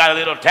child got a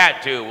little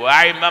tattoo. Well,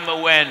 I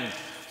remember when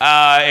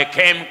it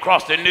came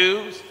across the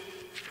news,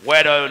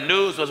 where the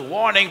news was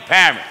warning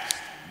parents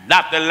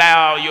not to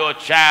allow your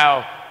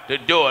child to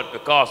do it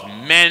because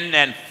men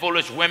and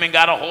foolish women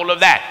got a hold of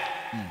that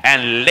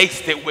and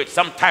laced it with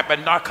some type of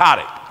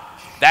narcotic.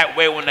 That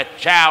way when the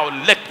child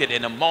licked it,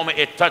 in the moment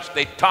it touched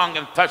their tongue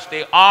and touched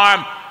their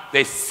arm,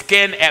 their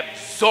skin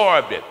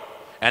absorbed it.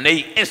 And they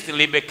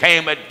instantly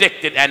became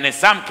addicted, and in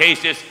some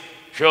cases,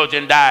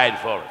 children died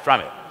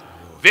from it.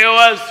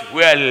 Viewers,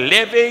 we're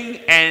living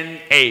in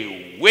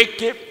a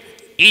wicked,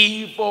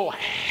 evil,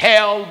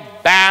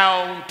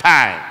 hell-bound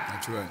time.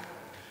 That's right.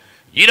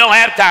 You don't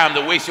have time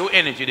to waste your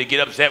energy to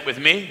get upset with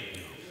me.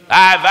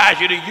 I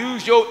advise you to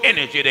use your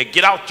energy to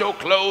get out your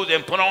clothes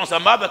and put on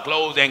some other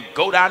clothes and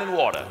go down in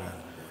water.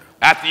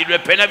 After you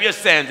repent of your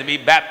sins and be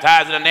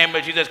baptized in the name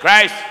of Jesus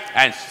Christ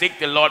and seek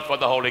the Lord for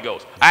the Holy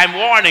Ghost. I'm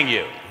warning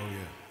you.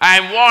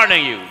 I'm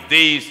warning you.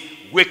 These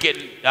wicked,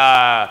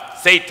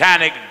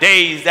 satanic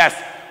days that's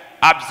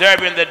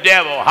observing the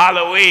devil,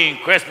 Halloween,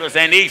 Christmas,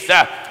 and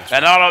Easter,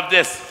 and all of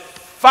this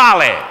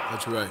folly.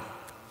 That's right.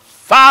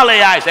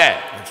 Folly, I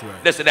said. That's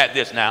right. Listen at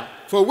this now.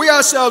 For we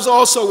ourselves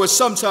also were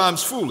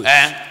sometimes foolish,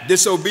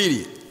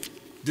 disobedient,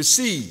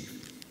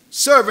 deceived,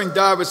 serving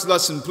divers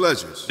lusts and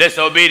pleasures.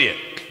 Disobedient.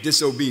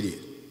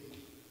 Disobedient.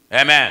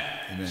 Amen.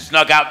 Amen.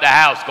 Snuck out the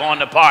house, going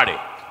to party.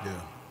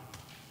 Yeah.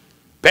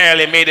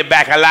 Barely made it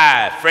back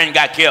alive. Friend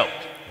got killed.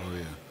 Oh,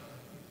 yeah.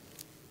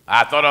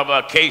 I thought of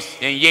a case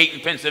in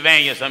Yaton,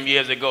 Pennsylvania some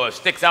years ago. It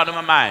sticks out in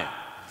my mind.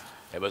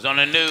 It was on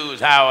the news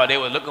how they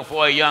were looking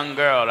for a young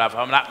girl. If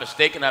I'm not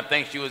mistaken, I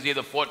think she was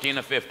either 14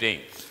 or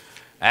 15.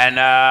 And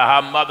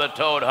her mother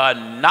told her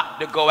not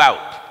to go out.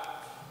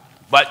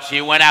 But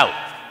she went out.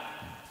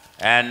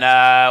 And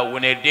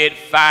when they did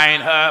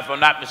find her, if I'm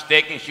not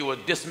mistaken, she was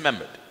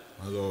dismembered.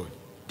 My Lord.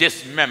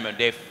 Dismembered.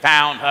 They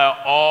found her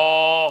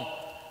all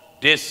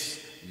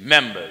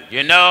dismembered.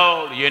 You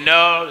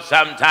know,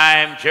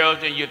 sometimes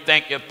children, you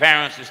think your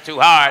parents is too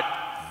hard,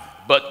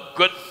 but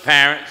good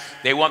parents,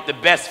 they want the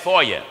best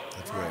for you.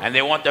 That's right. And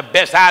they want the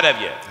best out of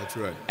you. That's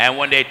right. And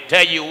when they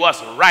tell you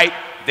what's right,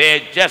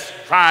 they're just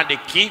trying to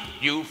keep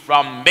you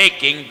from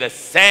making the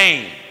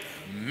same,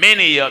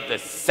 many of the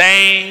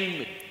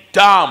same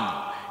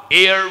dumb,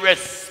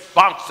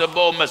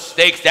 irresponsible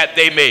mistakes that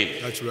they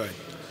made. That's right.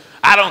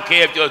 I don't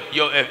care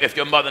if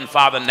your mother and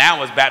father now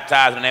was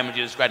baptized in the name of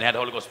Jesus Christ and had the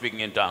Holy Ghost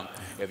speaking in tongues.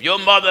 If your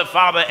mother and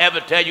father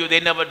ever tell you they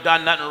never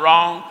done nothing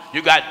wrong,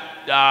 you got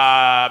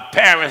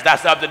parents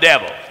that's of the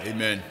devil.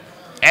 Amen.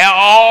 And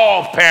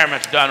all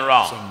parents done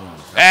wrong.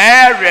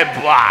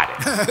 Everybody.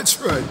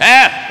 That's right.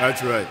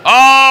 That's right.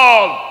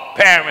 All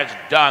parents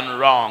done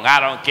wrong.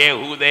 I don't care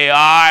who they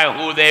are and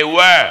who they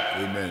were.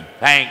 Amen.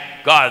 Thank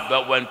God.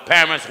 But when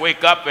parents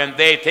wake up and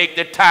they take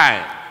the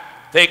time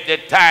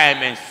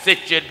and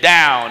sit you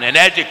down and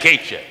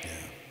educate you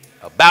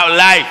about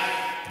life.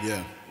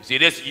 Yeah. You see,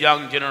 this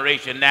young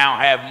generation now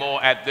have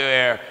more at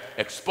their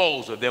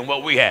exposure than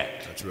what we had.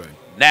 That's right.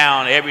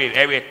 Now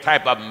every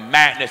type of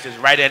madness is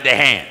right in their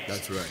hands.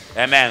 That's right.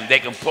 Amen. They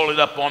can pull it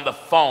up on the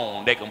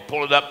phone. They can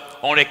pull it up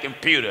on their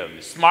computer.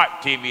 The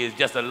smart TV is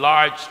just a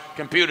large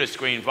computer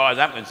screen as far as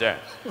I'm concerned.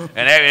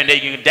 and they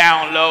can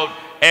download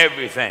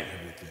everything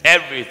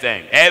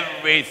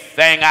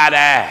out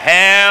of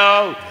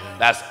hell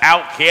that's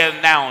out here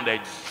now to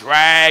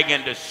drag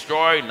and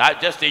destroy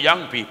not just the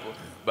young people,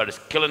 but it's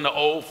killing the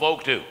old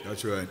folk too.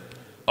 That's right.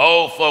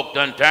 Old folk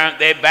done turned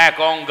their back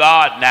on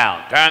God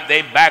now. Turned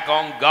their back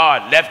on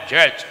God. Left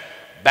church.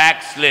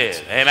 Backslid.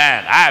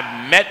 Amen.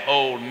 I've met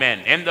old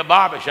men in the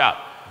barbershop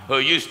who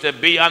used to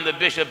be under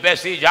Bishop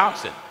Bessie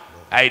Johnson.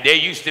 They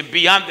used to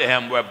be under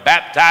him, were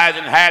baptized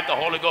and had the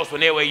Holy Ghost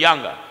when they were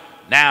younger.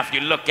 Now, if you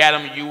look at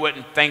them, you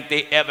wouldn't think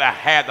they ever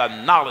had the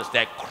knowledge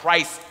that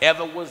Christ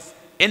ever was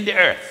in the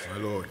earth.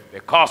 My Lord.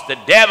 Because the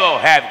devil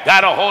had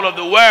got a hold of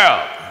the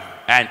world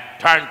and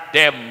turned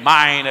their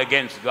mind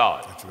against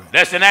God. That's right.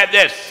 Listen at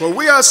this. For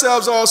we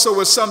ourselves also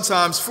were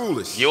sometimes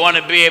foolish. You want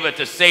to be able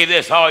to say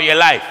this all your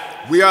life.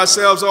 We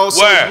ourselves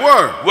also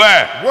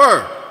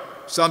were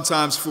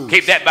sometimes foolish.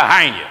 Keep that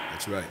behind you.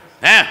 That's right.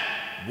 Huh?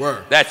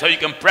 Were. That's how you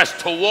can press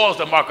towards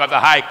the mark of the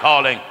high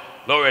calling.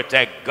 Glory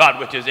to God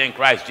which is in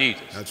Christ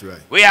Jesus. That's right.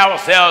 We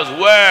ourselves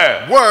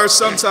were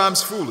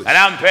sometimes foolish. And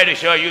I'm pretty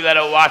sure you that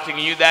are watching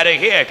and you that are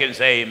here can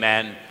say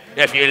amen.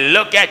 If you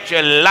look at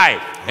your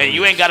life, and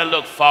you ain't got to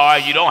look far,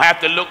 you don't have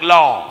to look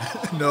long.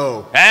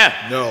 No. Huh?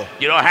 No.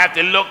 You don't have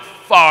to look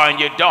far, and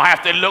you don't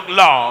have to look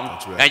long.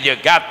 That's right. And you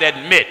got to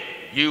admit,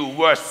 you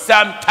were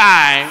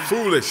sometime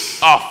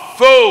foolish. A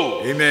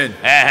fool. Amen.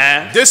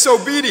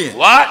 Disobedient.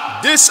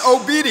 What?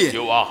 Disobedient.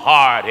 You are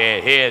hard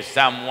head. Here's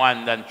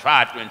someone that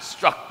tried to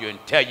instruct you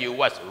and tell you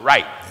what's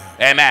right.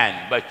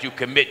 Amen. But you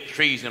commit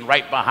treason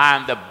right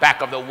behind the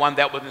back of the one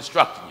that was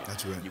instructing you.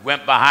 That's right. You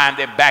went behind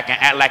their back and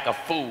act like a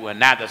fool. And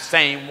now the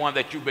same one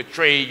that you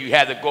betrayed, you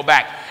had to go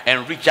back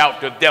and reach out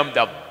to them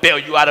to bail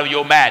you out of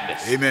your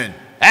madness. Amen.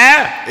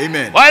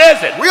 Amen. What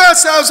is it? We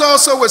ourselves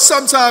also were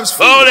sometimes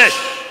foolish.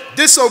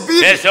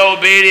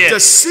 Disobedient.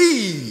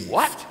 Deceived.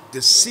 What?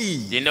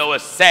 Deceived. You know,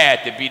 it's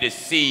sad to be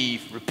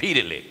deceived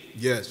repeatedly.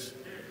 Yes.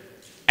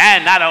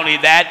 And not only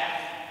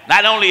that,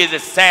 not only is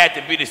it sad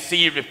to be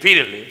deceived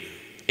repeatedly,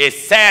 it's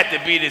sad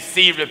to be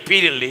deceived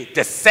repeatedly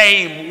the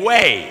same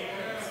way.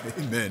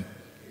 Amen.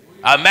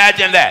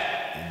 Imagine that.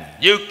 Amen.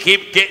 You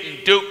keep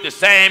getting duped the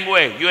same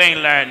way. You ain't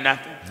learned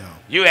nothing. No.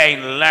 You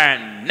ain't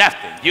learned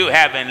nothing. You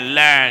haven't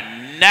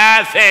learned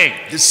nothing.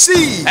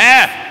 Deceived.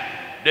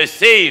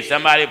 Deceived.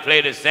 Somebody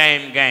played the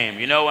same game.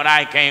 You know, when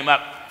I came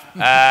up,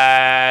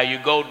 You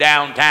go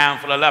downtown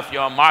Philadelphia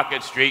on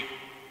Market Street,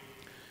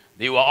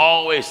 you will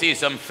always see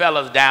some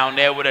fellas down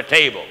there with a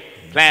table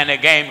playing a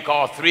game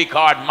called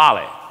three-card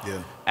Molly.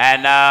 Yeah.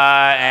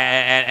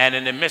 And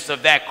in the midst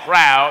of that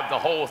crowd, the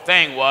whole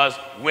thing was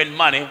win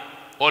money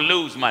or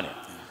lose money.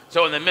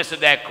 So in the midst of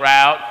that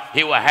crowd,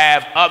 he would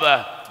have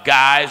other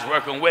guys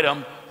working with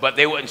him, but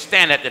they wouldn't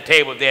stand at the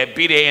table. They'd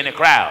be there in the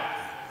crowd.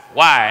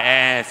 Why?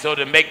 And so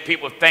to make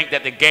people think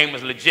that the game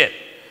was legit.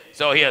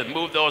 So he has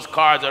moved those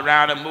cards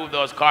around and moved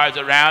those cards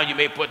around. You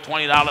may put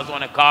 $20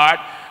 on a card,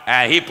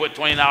 and he put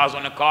 $20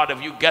 on the card.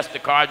 If you guess the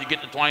card, you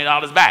get the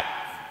 $20 back.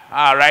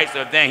 All right,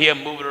 so then he'll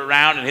move it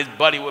around, and his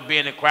buddy would be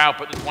in the crowd,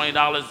 put the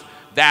 $20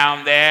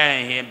 down there,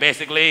 and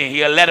basically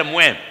he'll let him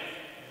win.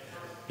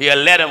 He'll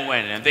let him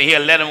win, and then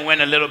he'll let him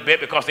win a little bit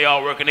because they're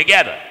all working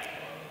together.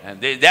 And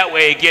that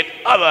way get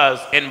others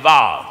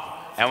involved.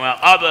 And when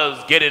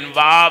others get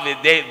involved,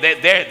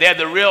 they're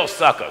the real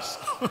suckers.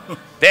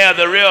 They're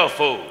the real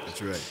fools.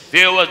 That's right.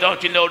 Viewers,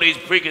 don't you know these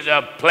preachers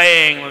are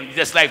playing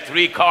just like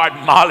three-card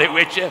Molly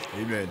with you?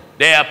 Amen.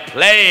 They're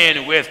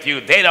playing with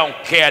you. They don't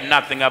care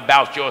nothing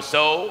about your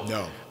soul.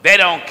 No. They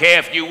don't care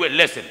if you would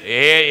listen.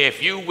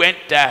 If you went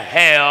to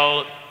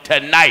hell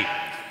tonight,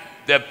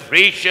 the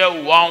preacher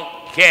won't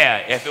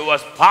care. If it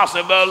was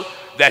possible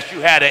that you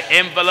had an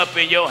envelope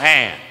in your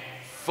hand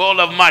full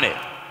of money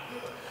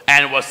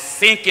and was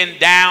sinking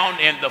down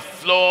in the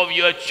floor of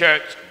your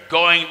church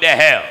going to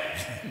hell,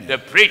 the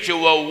preacher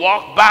will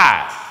walk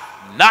by,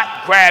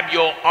 not grab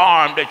your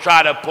arm to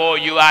try to pull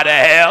you out of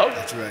hell.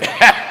 That's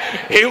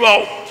right. He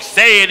won't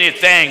say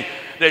anything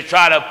to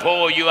try to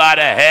pull you out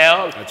of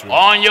hell. That's right.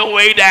 On your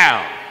way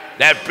down,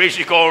 that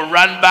preacher gonna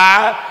run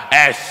by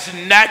and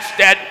snatch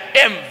that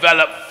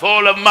envelope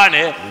full of money.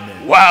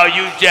 Amen. While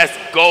you just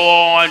go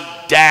on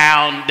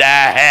down to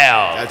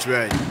hell. That's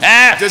right.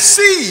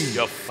 Deceive.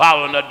 You're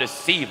following a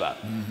deceiver.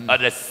 Mm-hmm. A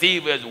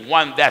deceiver is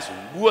one that's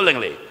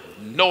willingly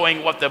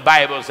knowing what the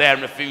Bible says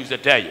and refuse to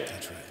tell you.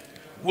 That's right.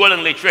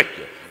 Willingly trick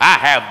you. I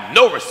have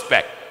no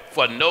respect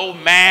for no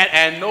man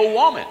and no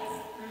woman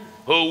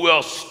who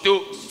will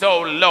stoop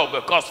so low,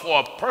 because for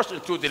a person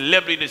to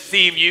deliberately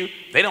deceive you,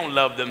 they don't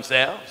love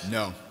themselves.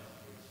 No.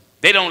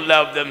 They don't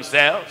love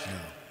themselves. No.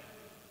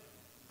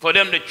 For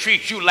them to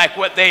treat you like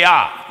what they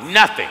are,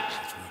 nothing.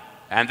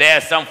 And there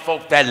are some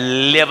folk that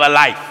live a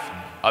life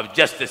of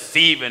just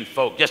deceiving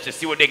folk, just to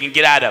see what they can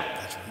get out of it.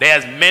 Right.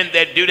 There's men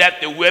that do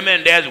that to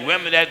women, there's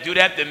women that do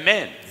that to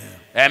men.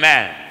 Yeah.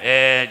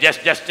 Amen.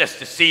 Just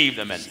deceive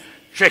them and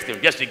trick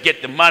them just to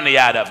get the money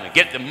out of them,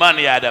 get the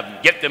money out of them,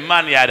 get the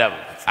money out of them.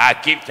 I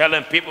keep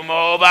telling people,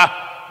 moreover,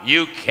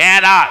 you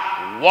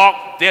cannot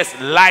walk this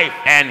life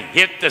and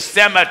hit the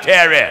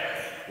cemetery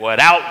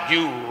without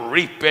you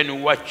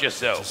reaping what you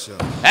sow.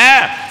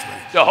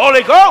 The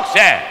Holy Ghost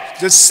says,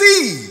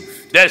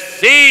 deceive.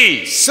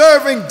 Deceive.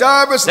 Serving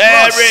divers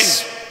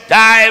lusts.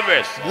 A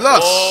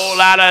whole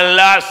lot of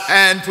lust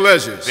and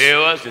pleasures.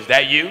 Viewers, is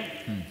that you?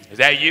 Is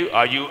that you?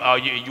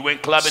 You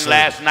went clubbing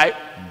last night?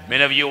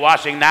 Many of you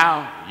watching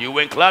now, you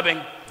went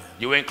clubbing.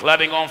 You went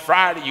clubbing on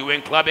Friday. You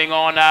went clubbing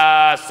on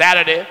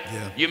Saturday.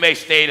 Yeah. You may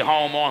stay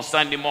home on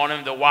Sunday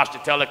morning to watch the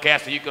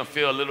telecast so you can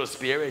feel a little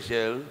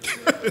spiritual.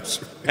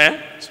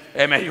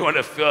 Amen. You want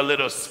to feel a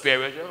little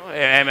spiritual?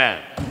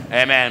 Amen.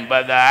 Amen.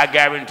 But I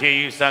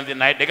guarantee you Sunday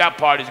night, they got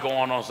parties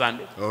going on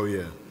Sunday. Oh,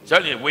 yeah.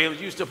 Certainly,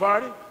 Williams used to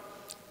party?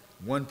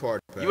 One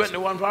party, Pastor. You went to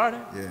one party?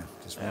 Yeah,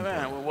 just one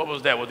party. Well, what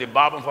was that? Was it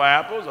bobbing for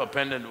apples or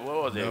pendant?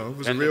 What was it? No, it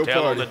was a real party.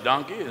 On the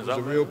donkey? It was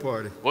a real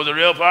party. Was it a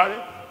real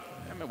party?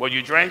 Were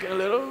you drinking a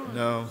little?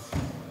 No.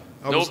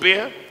 No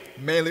beer?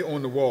 Mainly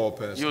on the wall,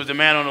 Pastor. You was the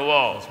man on the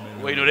wall.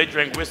 Well, you know, they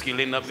drink whiskey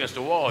leaning up against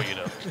the wall, you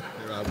know.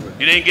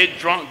 You didn't get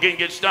drunk,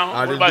 get stoned?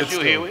 What about you,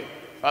 Huey?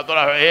 I thought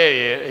I heard,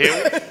 yeah,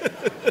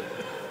 Huey.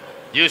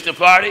 You used to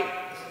party?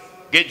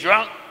 Get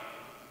drunk?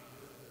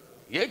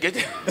 Yeah, get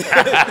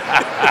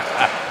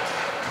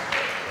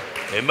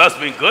It must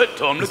have been good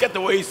to him. Look at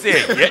the way he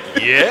said,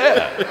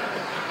 yeah.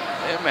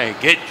 Hey, man,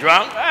 get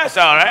drunk? That's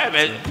all right,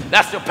 man.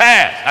 That's your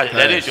past.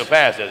 That is your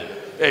past, isn't it?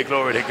 Hey,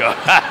 glory to God.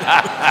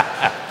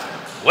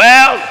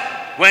 Well,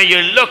 when you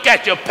look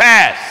at your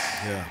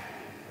past,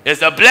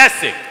 it's a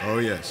blessing. Oh,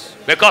 yes.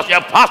 Because the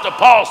Apostle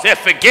Paul said,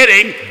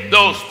 forgetting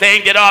those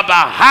things that are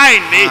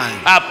behind me,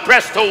 I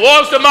press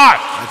towards the mark.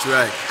 That's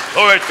right.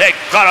 Glory to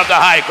God of the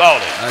high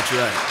calling. That's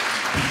right.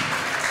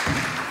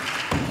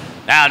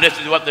 Now, this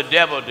is what the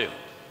devil do.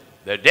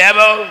 The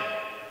devil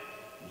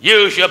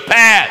use your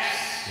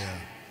past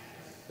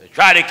to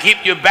try to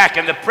keep you back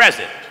in the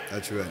present.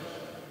 That's right.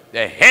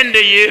 To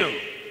hinder you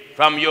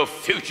from your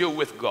future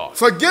with God.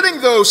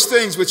 Forgetting those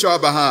things which are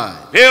behind.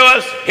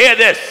 Viewers, hear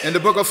this. In the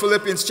book of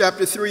Philippians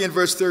chapter 3 and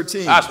verse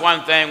 13. That's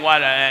one thing,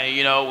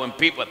 you know, when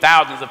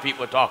thousands of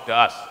people talk to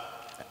us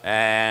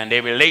and they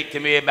relate to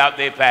me about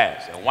their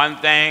past. And one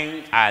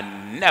thing, I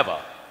never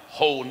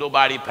hold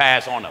nobody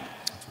past on them.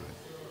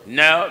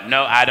 No,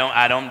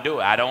 I don't do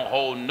it. I don't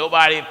hold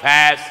nobody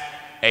past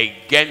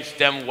against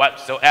them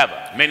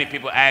whatsoever. Many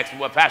people ask me,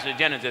 well, Pastor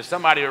Jennings, if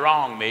somebody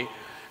wronged me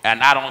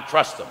and I don't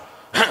trust them,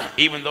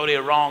 even though they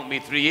wronged me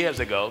 3 years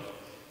ago,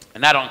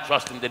 and I don't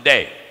trust them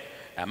today.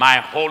 Am I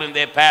holding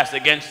their past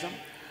against them?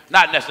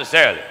 Not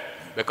necessarily.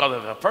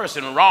 Because if a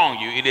person wrong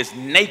you, it is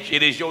nature,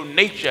 it is your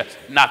nature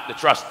not to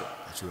trust them.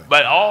 Right.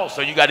 But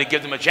also you got to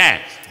give them a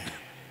chance.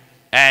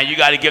 And you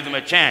got to give them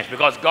a chance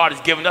because God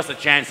has given us a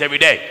chance every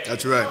day.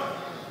 That's right.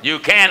 You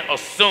can't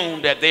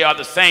assume that they are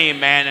the same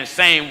man and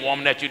same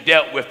woman that you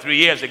dealt with 3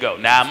 years ago.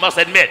 Now, I must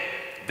admit,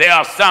 there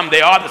are some,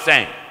 they are the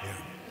same. Yeah.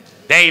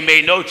 They ain't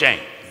made no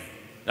change.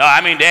 No,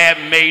 I mean, they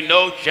have made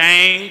no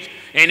change.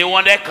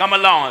 Anyone that come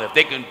along, if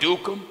they can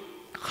duke them,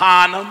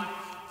 con them,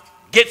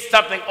 get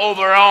something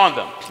over on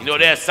them. You know,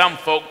 there's some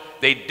folk,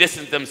 they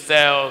distance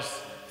themselves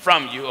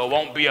from you or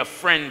won't be a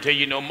friend to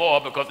you no more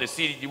because they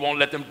see that you won't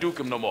let them duke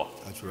them no more.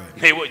 That's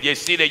right. You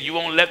see that you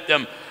won't let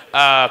them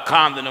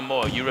con them no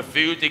more. You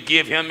refuse to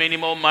give him any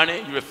more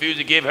money. You refuse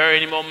to give her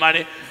any more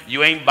money.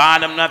 You ain't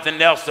buying them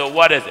nothing else. So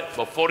what is it?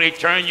 Before they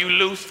turn you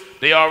loose,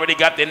 they already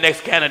got their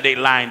next candidate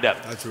lined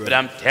up. That's right. But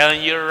I'm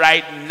telling you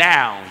right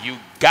now, you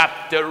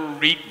got to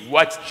reap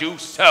what you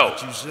sow.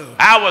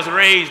 I was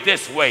raised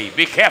this way.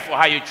 Be careful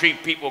how you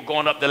treat people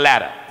going up the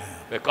ladder.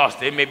 Because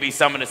they may be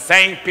some of the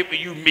same people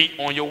you meet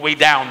on your way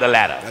down the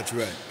ladder. That's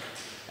right.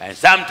 And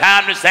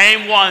sometimes the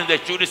same ones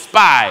that you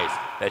despise,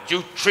 that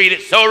you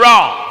treated so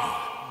wrong,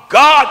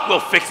 God will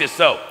fix it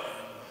so.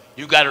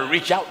 You got to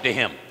reach out to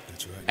him.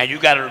 That's right. And you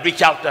got to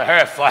reach out to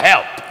her for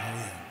help.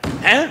 Oh,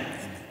 yeah.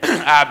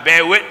 I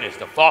bear witness,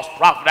 the false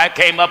prophet I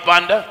came up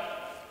under,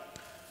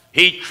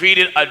 he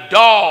treated a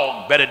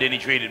dog better than he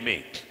treated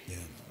me.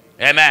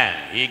 Yeah.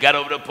 Amen. He got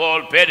over the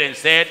pulpit and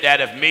said that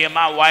if me and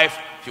my wife,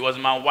 she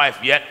wasn't my wife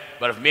yet,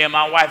 but if me and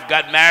my wife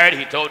got married,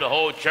 he told the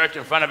whole church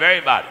in front of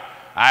everybody,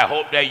 I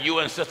hope that you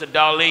and Sister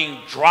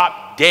Darlene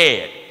drop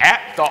dead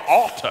at the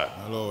altar.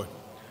 My Lord.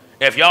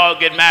 If y'all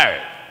get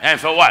married. And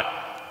for what?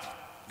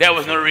 There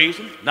was no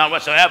reason, none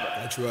whatsoever.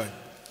 That's right.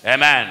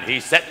 Amen.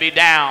 He set me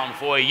down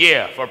for a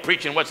year for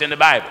preaching what's in the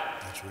Bible.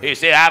 That's right. He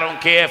said, I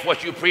don't care if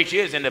what you preach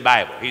is in the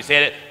Bible. He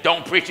said,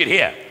 don't preach it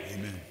here.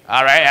 Amen.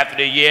 All right, after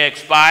the year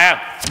expired,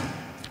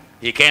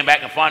 he came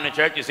back in front of the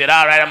church. He said,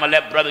 all right, I'm going to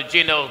let Brother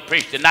Gino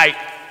preach tonight.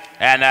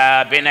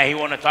 And being that he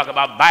want to talk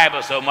about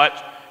Bible so much,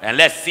 and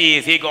let's see,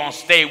 is he going to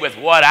stay with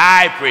what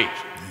I preach?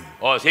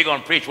 Or is he going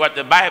to preach what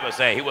the Bible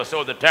says? He was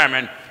so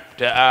determined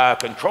to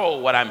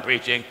control what I'm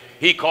preaching.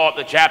 He called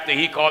the chapter,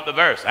 he called the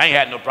verse. I ain't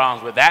had no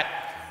problems with that.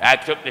 I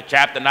took the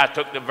chapter and I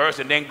took the verse,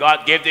 and then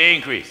God gave the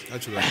increase.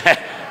 That's right.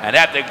 And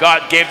after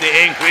God gave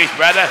the increase,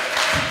 brother,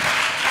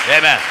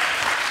 amen.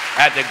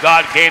 After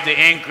God gave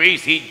the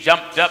increase, he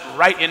jumped up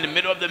right in the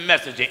middle of the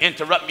message and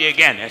interrupted me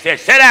again and said,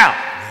 sit down.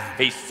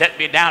 He set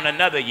me down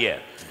another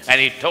year. And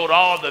he told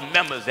all the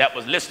members that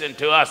was listening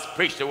to us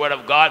preach the word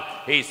of God,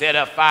 he said,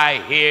 if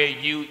I hear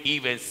you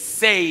even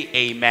say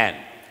amen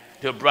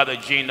to Brother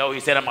Gino, he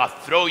said, I'm going to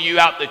throw you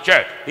out the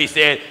church. He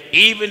said,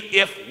 even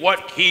if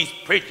what he's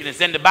preaching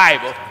is in the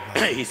Bible,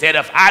 he said,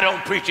 if I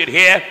don't preach it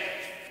here,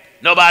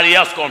 nobody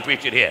else going to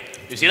preach it here.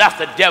 You see, that's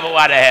the devil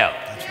out of hell.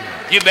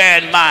 You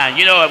bear in mind,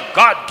 you know, if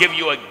God give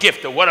you a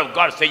gift, the word of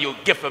God say your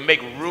gift will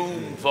make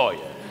room for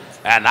you.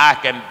 And I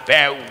can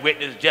bear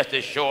witness just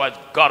as sure as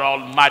God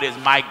Almighty is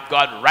my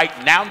God right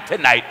now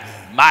tonight.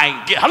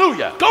 My gift,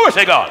 hallelujah, glory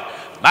to God.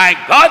 My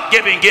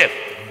God-given gift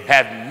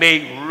have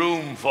made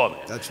room for me.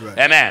 That's right.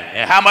 Amen.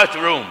 And how much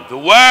room? The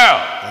world.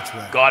 That's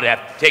right. God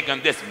have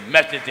taken this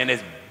message and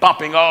is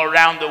bumping all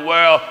around the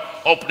world,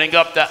 opening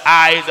up the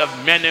eyes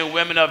of men and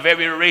women of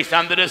every race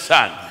under the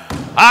sun.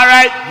 All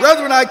right.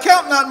 Brethren, I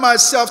count not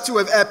myself to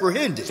have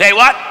apprehended. Say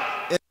what?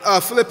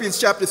 In Philippians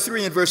chapter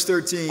 3 and verse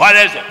 13. What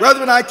is it?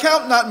 Brethren, I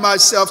count not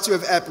myself to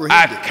have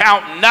apprehended. I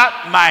count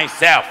not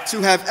myself to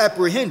have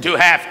apprehended. To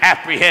have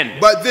apprehended.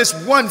 But this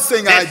one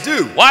thing I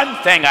do.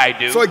 One thing I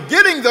do.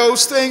 Forgetting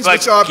those things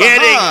which are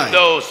behind. Forgetting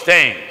those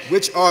things.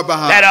 Which are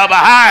behind. That are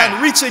behind.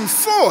 And reaching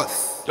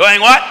forth.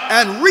 Doing what?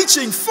 And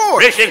reaching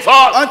forth. Reaching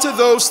forth. Unto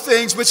those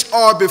things which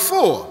are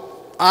before.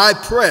 I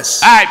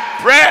press. I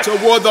press.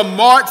 Toward the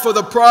mark for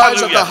the prize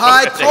Hallelujah. of the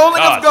high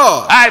calling of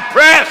God. I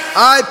press.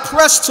 I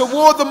press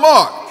toward the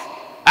mark.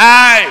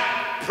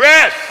 I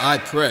press. I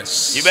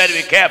press. You better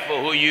be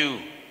careful who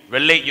you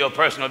relate your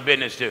personal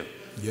business to.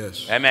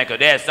 Yes. Amen. Because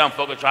there's some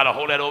folks who try to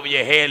hold that over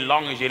your head as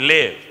long as you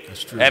live.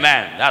 That's true.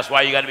 Amen. That's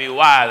why you got to be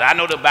wise. I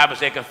know the Bible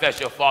says confess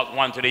your faults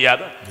one to the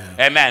other.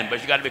 Yeah. Amen.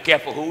 But you got to be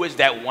careful who is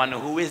that one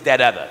and who is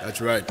that other. That's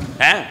right. Huh?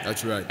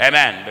 That's right.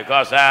 Amen.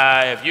 Because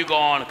if you go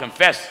on and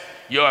confess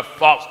your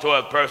faults to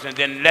a person,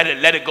 then let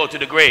it go to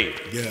the grave.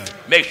 Yeah.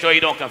 Make sure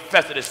you don't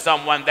confess it to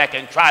someone that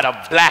can try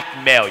to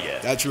blackmail you.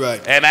 That's right.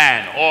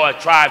 Amen. Or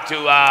try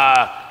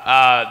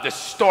to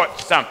distort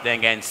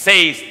something and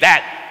say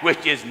that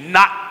which is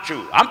not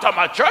true. I'm talking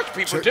about church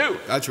people too.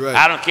 That's right.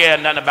 I don't care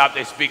nothing about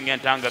they speaking in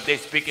tongues. If they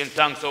speak in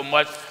tongues so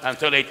much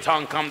until their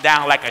tongue come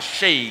down like a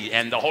shade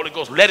and the Holy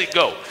Ghost let it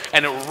go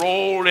and it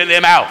roll in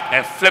their mouth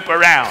and flip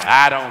around.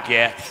 I don't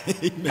care.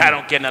 I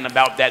don't care nothing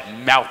about that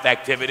mouth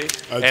activity.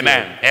 That's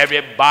Amen. Right.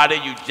 Everybody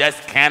you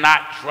just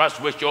cannot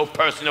trust with your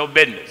personal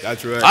business.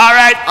 That's right. All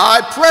right.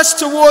 I press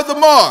toward the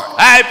mark.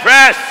 I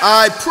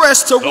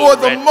press toward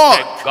the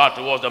mark. God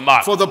towards the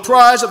mark. For the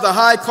prize of the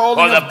high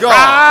calling of God. For the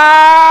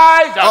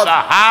prize of the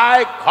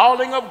high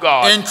calling of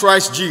God. In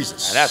Christ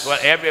Jesus. And that's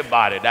what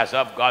everybody that's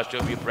of God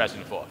should be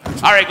pressing for.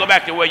 All right, go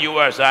back to where you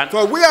were, son.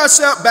 For we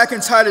ourselves, back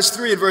in Titus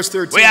 3 and verse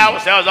 13. We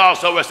ourselves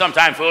also were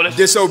sometimes foolish,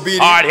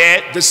 disobedient,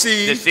 hard-headed,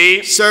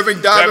 deceived,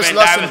 serving divers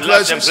lusts and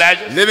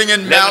pleasures, living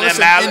in malice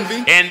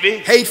and envy,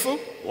 hateful.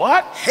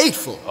 What?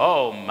 Hateful.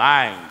 Oh,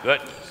 my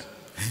goodness.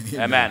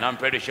 Amen. I'm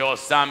pretty sure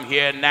some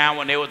here now,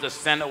 when they was a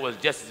sinner, was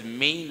just as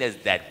mean as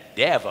that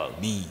devil.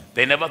 Mean.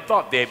 They never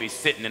thought they'd be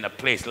sitting in a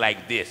place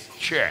like this,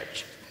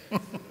 church.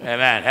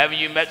 Amen. Haven't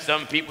you met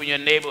some people in your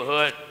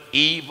neighborhood,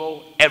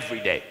 evil every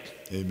day?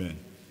 Amen.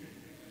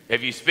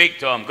 If you speak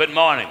to them, good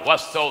morning,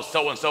 what's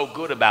so-and-so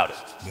good about it?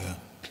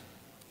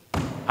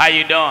 Yeah. How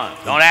you doing?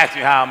 Don't ask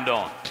me how I'm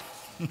doing.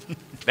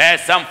 There's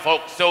some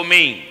folks so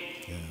mean,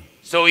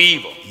 so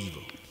evil,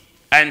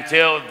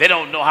 until they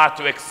don't know how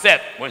to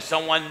accept when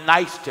someone's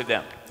nice to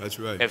them. That's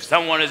right. If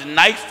someone is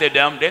nice to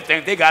them, they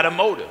think they got a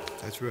motive.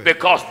 That's right.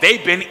 Because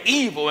they've been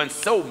evil and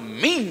so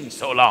mean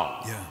so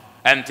long. Yeah.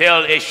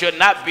 Until it should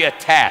not be a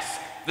task.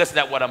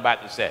 Listen to what I'm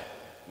about to say.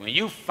 When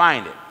you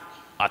find it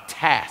a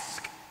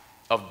task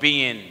of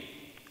being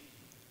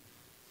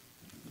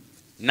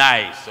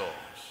nice or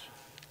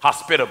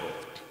hospitable,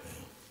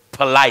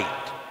 polite,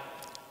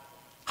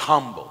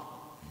 humble,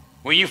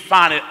 when you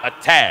find it a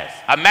task,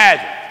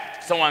 imagine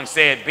someone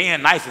said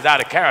being nice is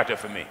out of character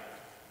for me.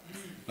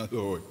 My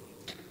Lord.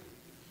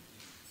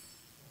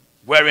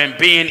 Wherein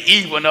being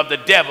evil and of the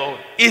devil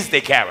is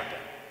the character.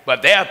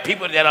 But there are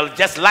people that are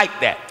just like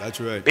that. That's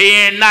right.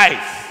 Being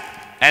nice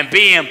and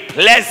being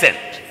pleasant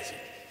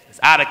is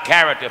out of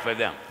character for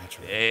them. That's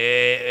right.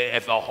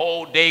 If a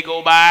whole day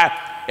go by,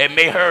 it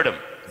may hurt them.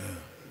 Yeah.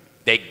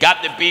 They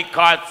got to be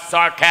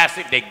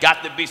sarcastic, they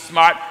got to be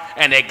smart,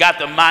 and they got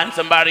to mind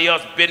somebody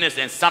else's business,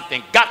 and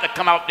something got to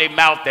come out their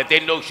mouth that they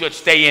know should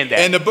stay in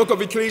there. In the book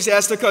of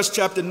Ecclesiasticus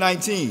chapter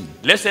 19.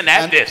 Listen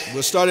at this.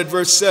 We'll start at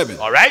verse 7.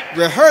 All right.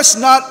 Rehearse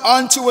not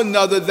unto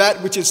another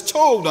that which is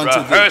told unto thee.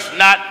 Rehearse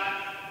not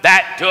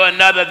that to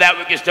another that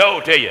which is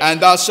told to you.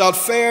 And thou shalt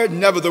fare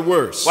never the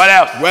worse. What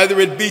else? Whether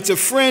it be to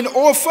friend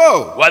or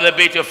foe. Whether it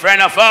be to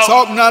friend or foe.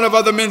 Talk not of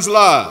other men's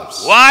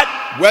lives. What?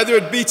 Whether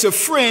it be to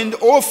friend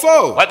or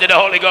foe. What did the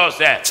Holy Ghost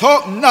say?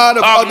 Talk not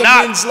of other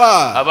men's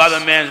lives. Of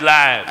other men's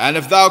lives. And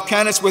if thou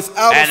canst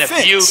without offense. And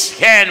if you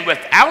can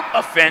without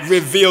offense.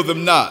 Reveal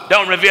them not.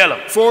 Don't reveal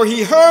them. For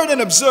he heard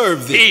and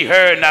observed thee. He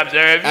heard and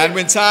observed. And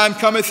when time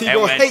cometh, he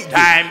will hate thee.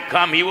 And when time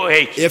come, he will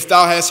hate you. If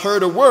thou hast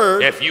heard a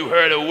word. If you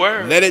heard a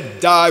word. Let it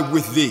die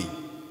with thee.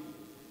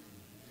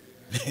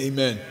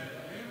 Amen.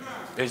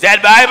 Is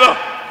that Bible?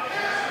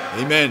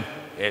 Amen.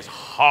 It's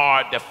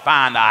hard to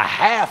find a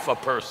half a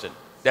person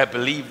that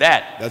believe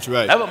that. That's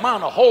right. Never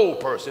mind a whole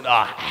person,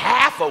 a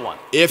half a one.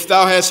 If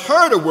thou hast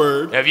heard a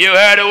word. Have you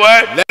heard a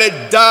word? Let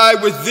it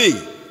die with thee.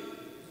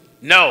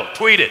 No,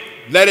 tweet it.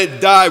 Let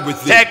it die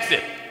with thee. Text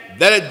it.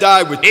 Let it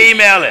die with thee.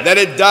 Email it. Let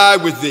it die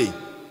with thee.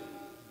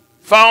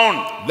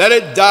 Phone. Let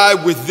it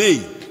die with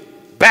thee.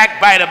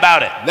 Backbite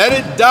about it. Let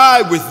it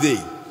die with thee.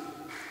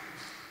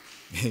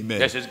 Amen.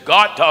 This is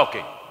God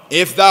talking.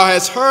 If thou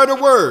hast heard a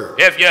word.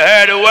 If you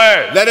heard a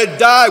word. Let it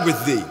die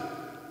with thee.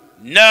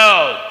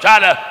 No, try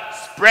to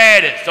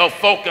spread it so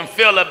folk can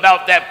feel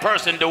about that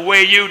person the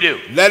way you do.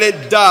 Let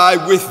it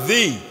die with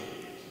thee.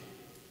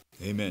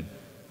 Amen.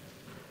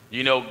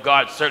 You know,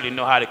 God certainly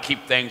know how to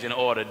keep things in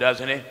order,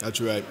 doesn't he? That's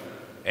right.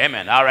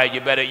 Amen. All right,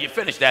 you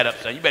finish that up,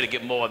 son. You better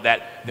get more of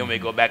that. Then we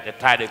go back to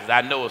Titus, because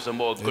I know some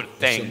more good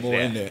things some more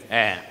there. in there.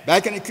 Yeah.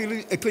 Back in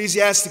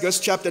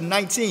Ecclesiasticus chapter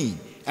 19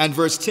 and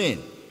verse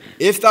 10.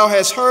 If thou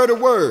hast heard a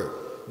word,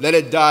 let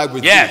it die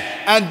with thee.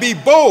 And be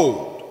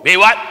bold. Be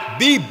what?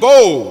 Be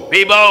bold.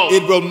 Be bold.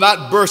 It will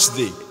not burst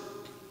thee.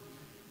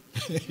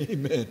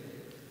 Amen.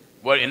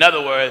 Well, in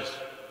other words,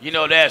 you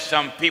know, there's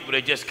some people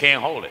that just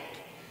can't hold it.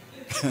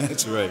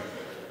 That's right.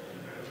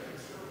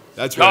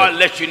 That's God right.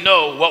 lets you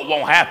know what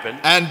won't happen.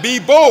 And be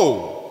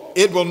bold.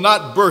 It will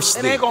not burst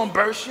thee. It ain't gonna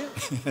burst you.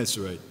 That's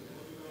right.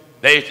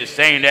 They used to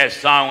sing that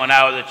song when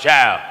I was a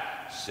child.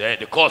 Said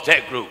the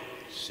quartet group.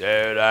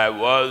 Said I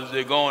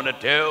wasn't gonna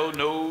tell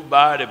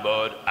nobody,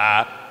 but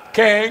I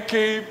can't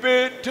keep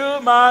it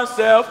to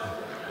myself.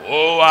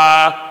 Oh,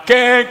 I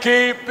can't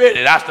keep it.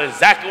 And that's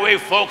exactly the way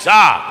folks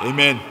are.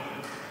 Amen.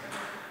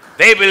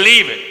 They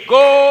believe it.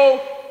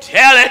 Go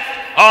tell it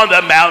on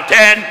the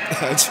mountain.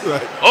 That's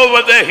right.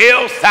 Over the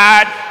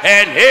hillside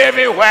and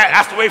everywhere.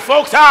 That's the way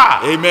folks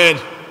are. Amen.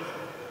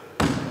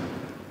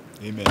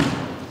 Amen.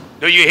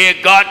 Do you hear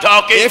God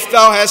talking? If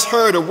thou hast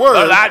heard a word.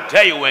 Well, I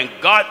tell you, when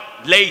God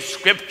laid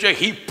scripture,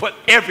 he put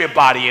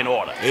everybody in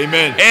order.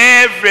 Amen.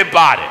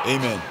 Everybody.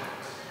 Amen.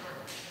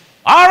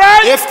 All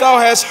right. If thou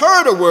hast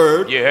heard a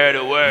word, you heard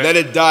a word, let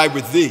it die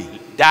with thee.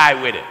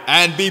 Die with it.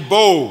 And be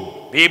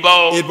bold. Be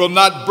bold. It will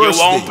not burst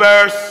You won't thee.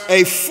 burst.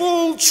 A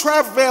fool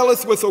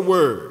travaileth with a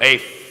word. A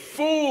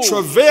fool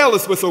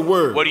travaileth with a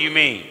word. What do you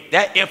mean?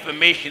 That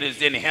information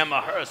is in him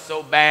or her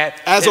so bad.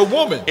 As a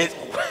woman.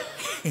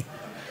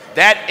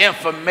 That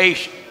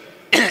information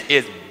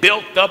is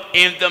built up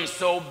in them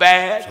so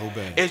bad.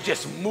 It's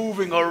just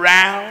moving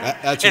around.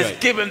 That's it's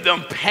right. giving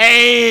them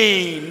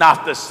pain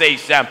not to say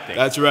something.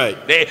 That's right.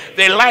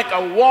 They like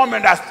a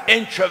woman that's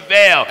in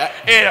travail.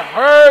 It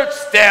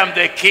hurts them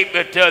to keep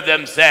it to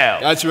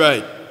themselves. That's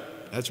right.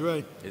 That's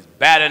right. It's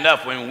bad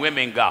enough when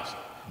women gossip.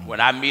 When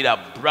I meet a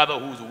brother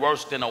who's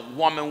worse than a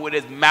woman with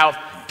his mouth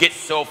gets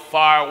so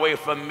far away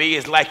from me,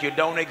 it's like you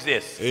don't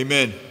exist.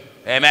 Amen.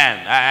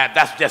 Amen.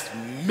 That's just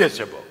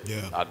miserable.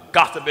 Yeah. A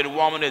gossiping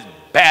woman is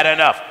bad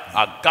enough.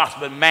 A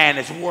gossiping man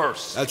is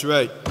worse. That's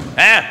right.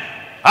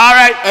 All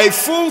right. A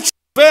fool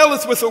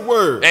travaileth with a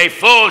word. A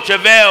fool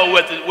travail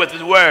with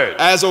his word.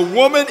 As a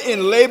woman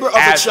in labor of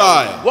a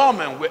child. A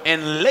woman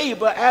in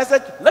labor as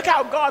a... Look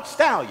how God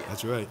styled you.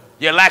 That's right.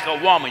 You're like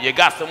a woman. You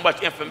got so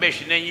much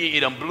information in you,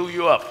 it done blew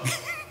you up.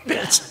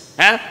 That's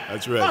right.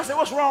 I said,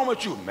 what's wrong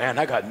with you? Man,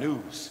 I got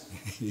news.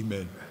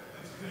 Amen.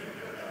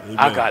 Amen.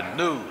 I got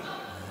news.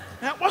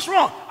 Man, what's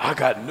wrong? I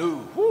got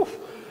news. Whew.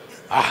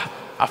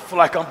 I feel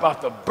like I'm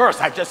about to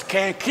burst. I just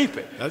can't keep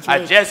it. That's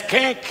right. I just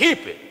can't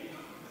keep it.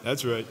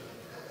 That's right.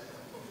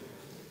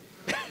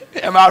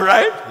 Am I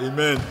right?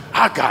 Amen.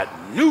 I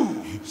got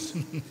news.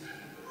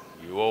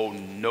 You old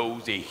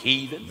nosy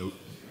heathen. Nope.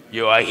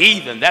 You're a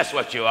heathen. That's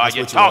what you are. That's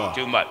you what you talk are.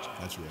 too much.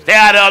 That's right. Stay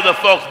out of other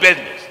folks'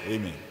 business.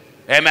 Amen.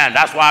 Amen.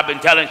 That's why I've been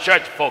telling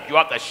church folk, you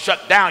have to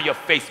shut down your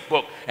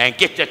Facebook and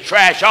get your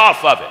trash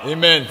off of it.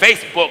 Amen.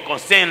 Facebook gonna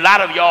send a lot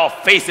of y'all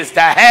faces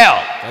to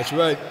hell. That's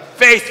right.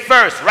 Face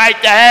first,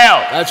 right to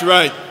hell. That's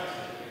right.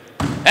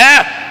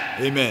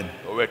 Amen.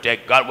 Glory to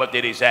God. What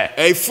did he say?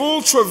 A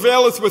fool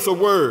travaileth with a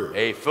word.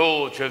 A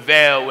fool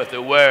travail with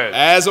the word.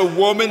 As a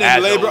woman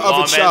in labor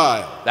of a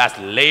child. That's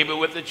labor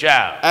with the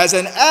child. As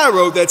an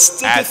arrow that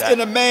sticketh in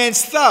a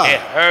man's thigh. It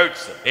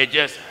hurts them. It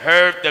just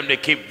hurt them to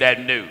keep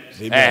that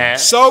news. Amen.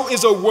 So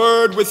is a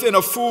word within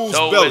a fool's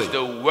belly. So is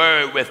the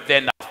word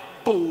within a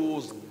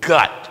fool's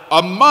gut.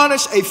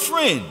 Admonish a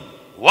friend.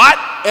 What?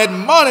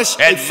 Admonish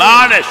a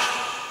friend.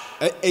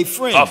 A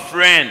friend. A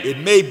friend. It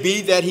may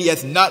be that he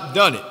hath not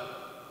done it.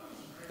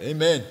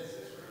 Amen.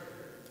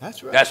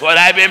 That's right. That's what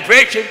I've been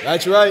preaching.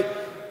 That's right.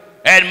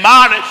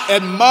 Admonish.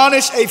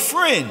 Admonish a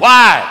friend.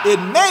 Why? It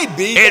may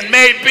be. It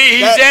may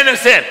be he's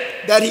innocent.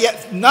 That he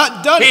hath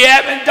not done it. He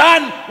haven't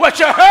done what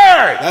you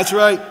heard. That's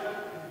right.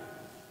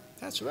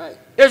 That's right.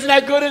 Isn't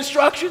that good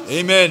instructions?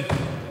 Amen.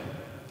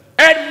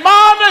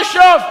 Admonish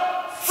a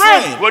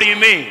friend. What do you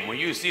mean? When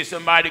you see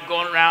somebody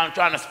going around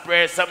trying to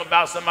spread something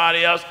about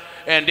somebody else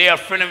and they're a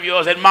friend of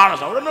yours,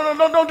 admonish them.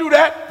 No, don't do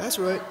that. That's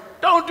right.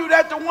 Don't do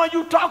that. The one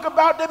you talk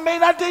about that may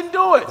not didn't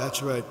do it.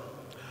 That's right.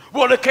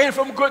 Well, it came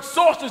from good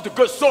sources. The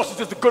good sources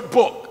is the good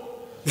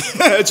book.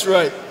 That's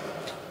right.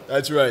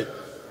 That's right.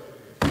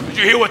 Did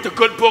you hear what the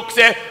good book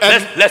said?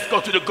 Let's go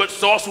to the good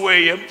source,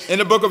 Williams. In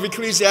the book of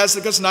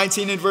Ecclesiasticus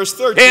 19 and verse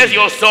 13. Here's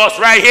your source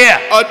right here.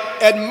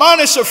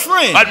 Admonish a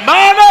friend.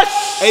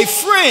 Admonish a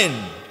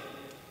friend.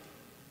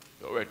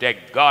 Glory to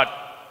God.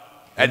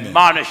 Amen.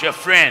 Admonish a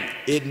friend.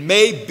 It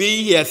may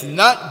be he hath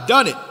not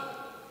done it.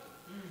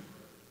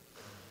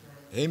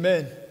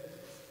 Amen.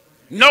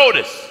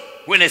 Notice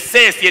when it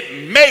says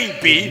it may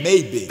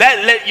be,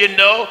 that let you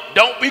know,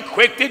 don't be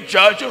quick to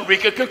judge or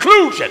reach a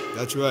conclusion.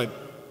 That's right.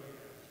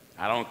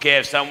 I don't care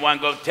if someone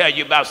go tell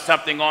you about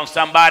something on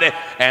somebody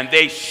and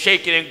they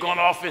shake it and gone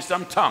off in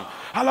some tongue.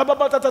 I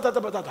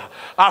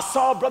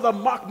saw Brother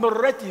Mark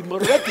Moretti.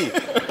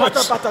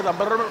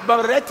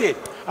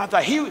 I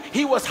thought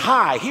he was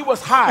high. He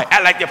was high.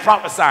 I like the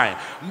prophesying.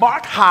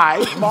 Mark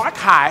high.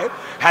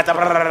 Had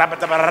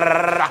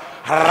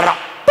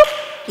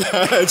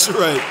That's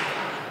right.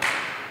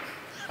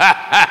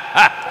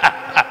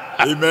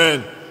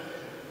 Amen.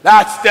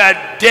 That's the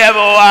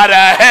devil out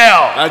of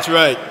hell. That's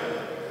right.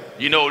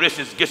 You know, this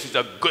is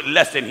a good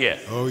lesson here.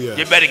 Oh, yeah.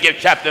 You better give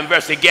chapter and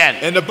verse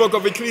again. In the book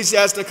of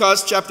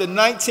Ecclesiasticus, chapter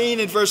 19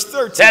 and verse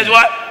 13. Says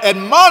what?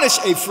 Admonish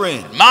a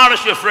friend.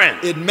 Admonish your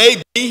friend. It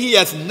may be he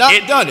hath not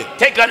done it.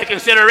 Take under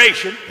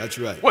consideration. That's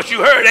right. What you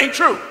heard ain't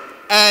true.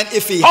 And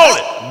if he Hold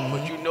it.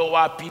 But you know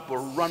why people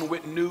run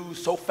with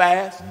news so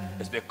fast?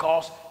 It's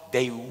because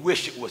they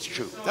wish it was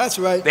true. That's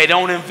right. They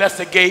don't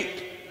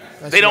investigate.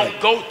 They don't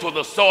go to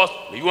the source.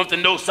 You want to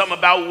know something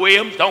about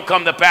Williams? Don't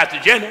come to Pastor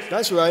Jennings.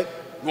 That's right.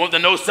 You want to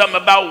know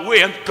something about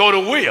Williams? Go to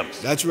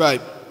Williams. That's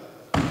right.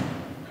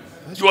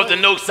 You want to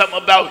know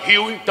something about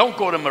Huey? Don't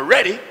go to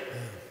Moretti.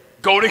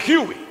 Go to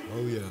Huey.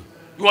 Oh, yeah.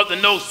 You want to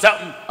know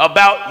something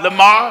about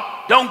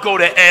Lamar? Don't go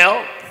to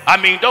L.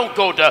 Don't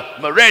go to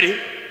Moretti.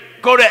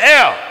 Go to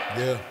L.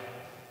 Yeah.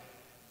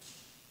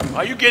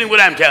 Are you getting what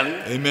I'm telling you?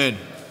 Amen.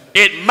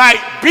 It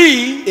might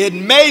be. It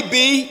may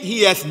be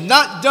he hath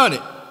not done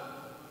it.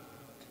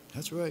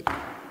 That's right.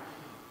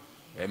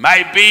 It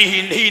might be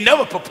he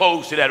never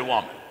proposed to that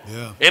woman.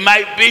 Yeah. It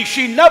might be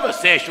she never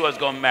said she was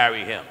going to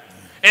marry him.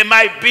 It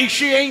might be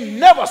she ain't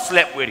never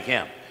slept with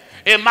him.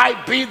 It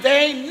might be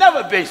they ain't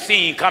never been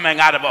seen coming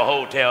out of a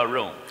hotel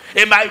room.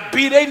 It might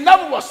be they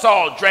never was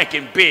saw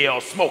drinking beer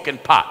or smoking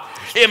pot.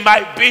 It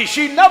might be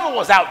she never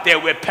was out there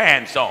with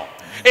pants on.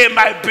 It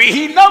might be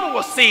he never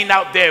was seen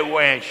out there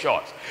wearing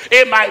shorts.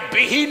 It might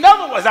be he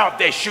never was out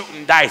there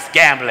shooting dice,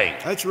 gambling.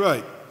 That's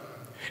right.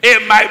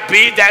 It might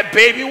be that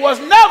baby was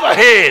never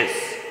his.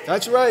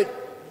 That's right.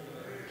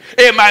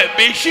 It might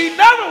be she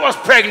never was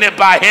pregnant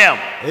by him.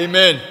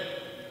 Amen.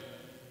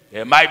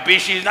 It might be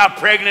she's not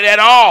pregnant at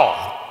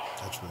all.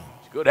 That's right.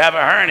 She could have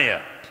a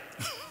hernia.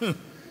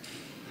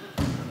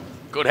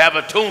 Could have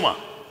a tumor.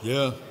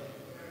 Yeah.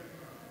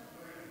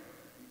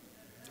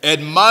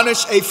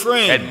 Admonish a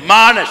friend.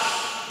 Admonish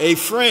a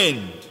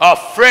friend. A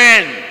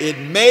friend. It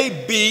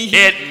may be.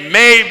 It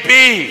may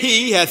be.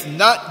 He hath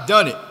not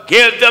done it.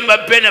 Give them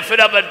a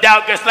benefit of a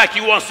doubt, just like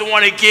you want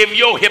someone to give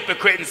your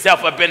hypocrite and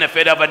self a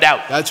benefit of a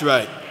doubt. That's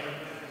right.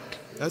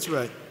 That's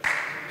right.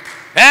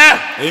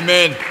 Huh?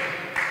 Amen.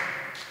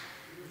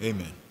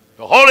 Amen.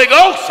 The Holy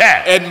Ghost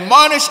has.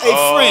 Admonish a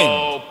friend.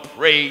 Oh,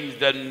 praise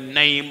the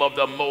name of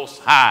the Most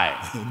High.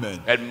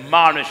 Amen.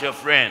 Admonish a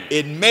friend.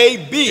 It may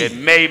be. It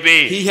may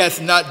be. He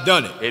hath not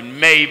done it. It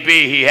may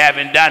be he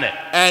haven't done it.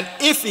 And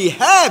if he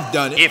have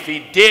done it. If he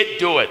did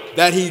do it.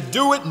 That he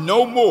do it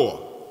no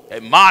more.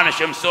 Admonish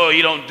him so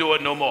he don't do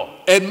it no more.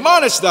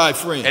 Admonish thy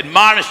friend.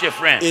 Admonish your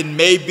friend. It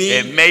may be.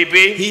 It may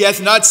be. He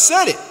hath not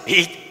said it.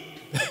 He.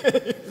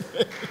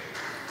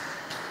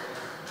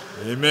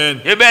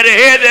 Amen. You better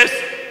hear this.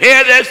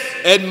 Hear this.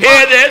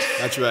 Hear this.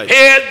 That's right.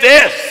 Hear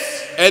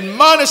this.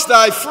 Admonish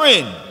thy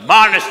friend.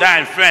 Admonish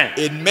thy friend.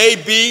 It may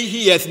be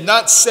he hath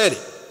not said it.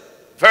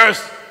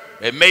 First,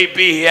 it may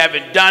be he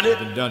haven't done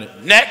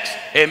it. Next,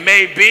 it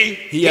may be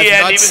he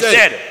hasn't even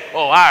said it.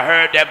 Oh, I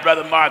heard that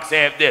brother Mark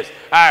said this.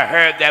 I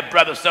heard that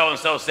brother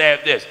so-and-so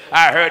said this.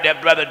 I heard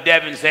that brother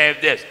Devin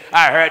said this.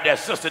 I heard that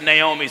sister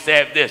Naomi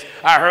said this.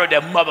 I heard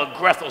that mother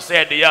Grethel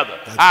said the other.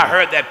 I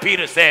heard that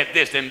Peter said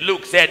this and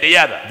Luke said the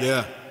other.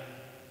 Yeah.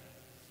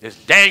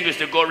 It's dangerous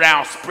to go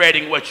around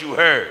spreading what you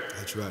heard.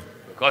 That's right.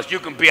 Because you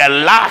can be a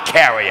lie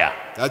carrier.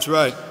 That's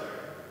right.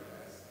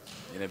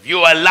 And if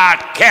you're a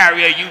lie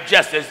carrier, you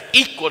just as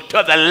equal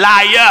to the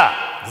liar.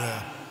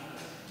 Yeah.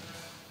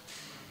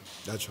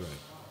 That's right.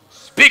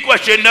 Speak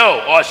what you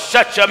know or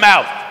shut your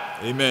mouth.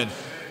 Amen.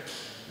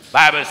 The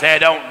Bible said,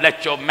 don't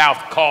let your mouth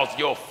cause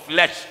your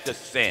flesh to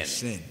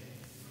sin.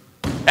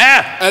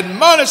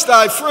 Admonish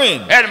thy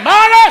friend.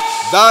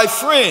 Admonish thy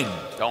friend.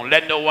 Don't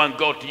let no one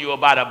go to you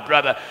about a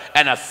brother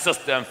and a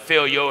sister and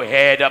fill your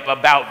head up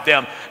about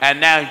them, and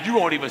now you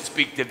won't even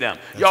speak to them.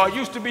 Y'all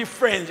used to be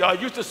friends. Y'all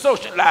used to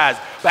socialize,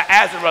 but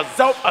as a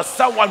result of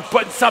someone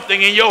putting something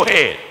in your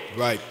head,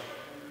 right,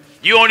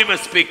 you won't even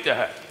speak to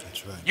her.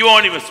 That's right. You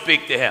won't even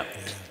speak to him.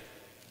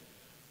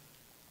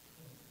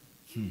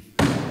 Yeah.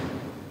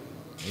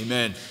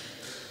 Amen.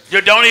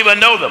 You don't even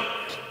know them.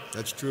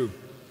 That's true.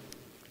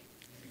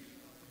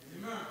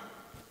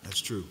 That's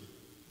true.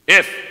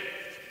 If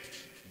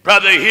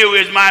Brother Hugh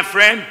is my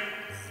friend,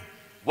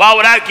 why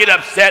would I get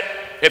upset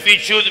if he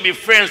chooses to be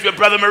friends with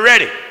Brother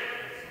Moretti?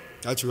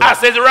 That's right. I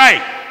says it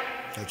right.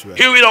 That's right.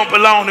 Huey don't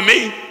belong to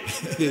me.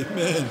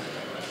 Amen.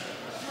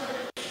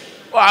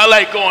 Well, I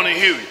like going to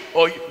Huey.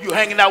 Oh, you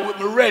hanging out with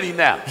Moretti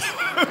now.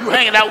 You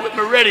hanging out with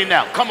Moretti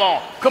now. Come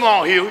on. Come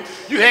on, Huey.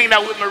 You hanging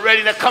out with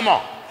Moretti now. Come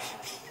on.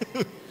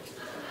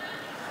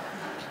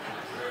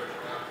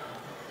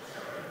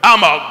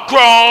 I'm a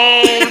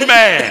grown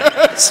man.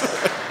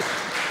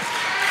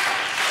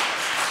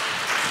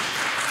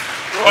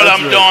 What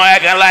I'm doing,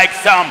 acting like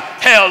some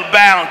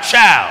hell-bound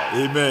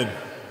child. Amen.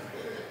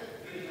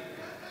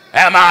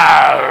 Am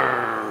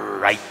I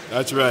right?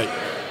 That's right.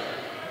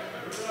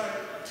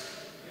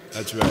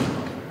 That's right.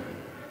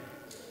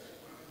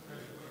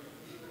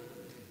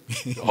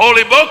 The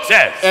Holy Book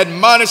says,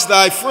 admonish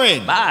thy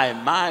friend. My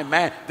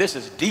man, this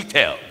is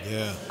detailed.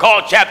 Yeah.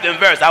 Call chapter and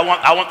verse. I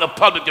want the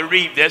public to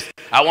read this.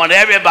 I want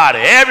everybody.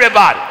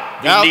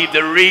 You need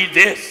to read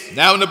this.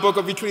 Now in the book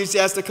of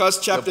Ecclesiasticus,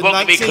 chapter 19. The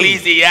book of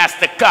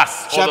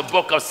Ecclesiasticus, or the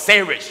book of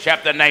Sirach,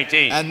 chapter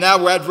 19. And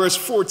now we're at verse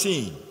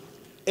 14.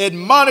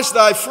 Admonish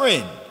thy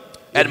friend.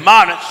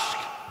 Admonish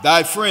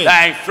thy friend.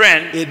 Thy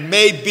friend. It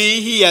may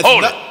be he has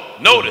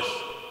not. Notice.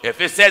 If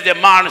it says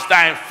admonish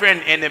thy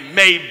friend and it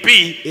may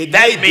be,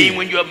 that means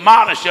when you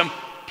admonish him,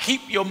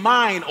 keep your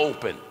mind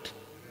open.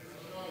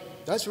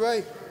 That's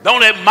right.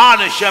 Don't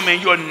admonish him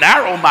and you're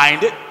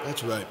narrow-minded.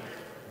 That's right.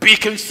 Be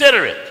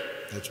considerate.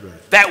 That's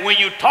right. That when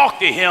you talk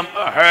to him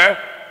or her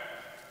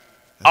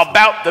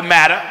about the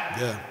matter,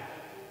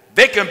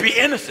 they can be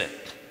innocent.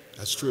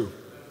 That's true.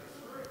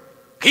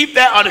 Keep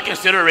that under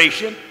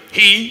consideration.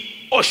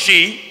 He or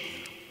she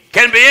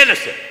can be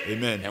innocent.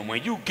 Amen. And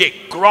when you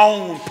get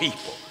grown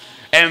people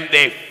and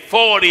their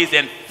 40s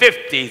and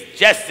 50s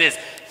just as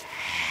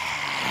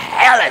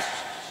hellish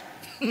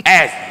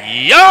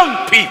as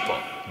young people,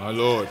 my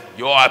Lord,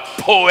 you're a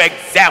poor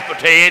example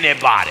to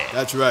anybody.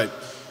 That's right.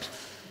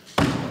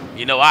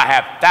 You know, I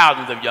have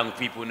thousands of young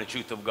people in the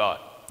truth of God.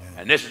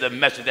 And this is a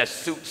message that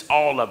suits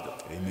all of them.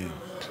 Amen.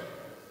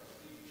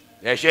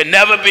 There should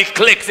never be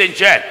cliques in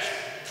church.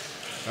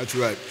 That's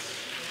right.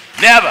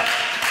 Never.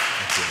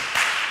 That's right.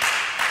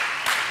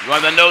 You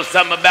want to know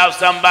something about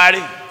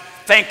somebody?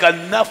 Think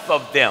enough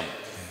of them.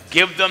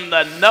 Give them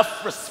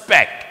enough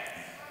respect.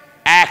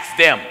 Ask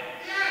them.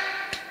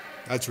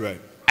 That's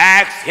right.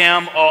 Ask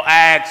him or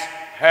ask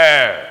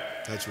her.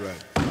 That's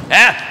right.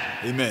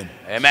 Huh? Amen.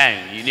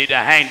 Amen. You need to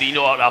hang. You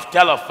know, a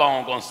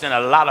telephone gonna send a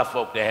lot of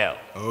folk to hell.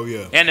 Oh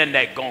yeah.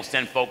 Internet gonna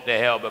send folk to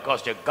hell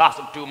because you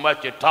gossip too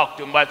much, you talk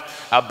too much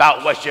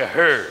about what you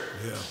heard,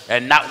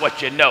 and not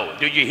what you know.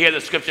 Do you hear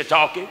the scripture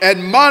talking?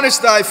 Admonish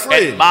thy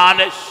friend.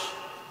 Admonish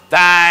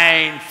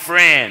thine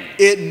friend.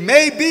 It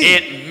may be.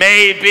 It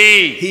may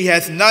be. He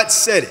hath not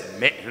said it.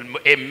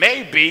 It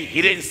may be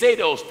he didn't say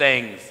those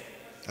things.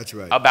 That's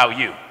right. About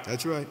you.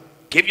 That's right.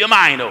 Keep your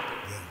mind open.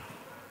 Yeah.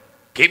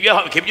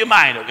 Keep your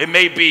mind open. It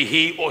may be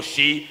he or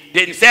she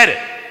didn't say it.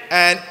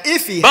 And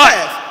if he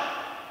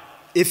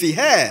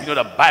had, you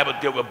know the Bible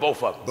deals with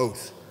both of them.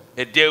 Both.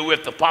 It deals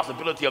with the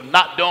possibility of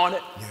not doing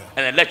it,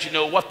 and it lets you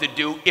know what to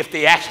do if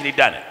they actually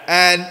done it.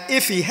 And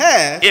if he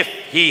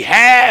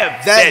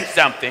have said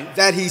something,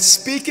 that he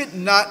speak it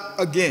not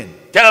again.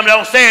 Tell him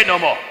don't say it no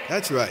more.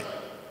 That's right.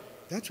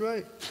 That's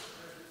right.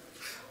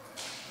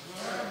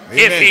 Amen.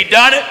 If he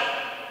done it,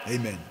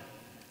 amen.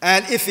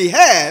 And if he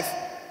have,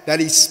 that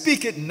he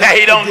speak it not that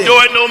he don't again. do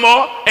it no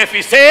more. If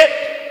he said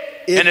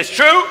it, and it's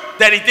true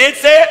that he did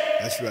say it,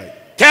 that's right.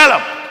 Tell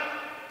him,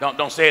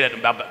 don't say that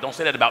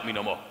about me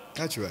no more.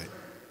 That's right.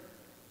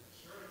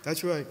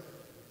 That's right.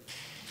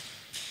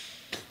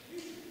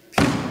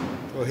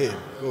 Go ahead.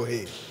 Go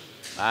ahead.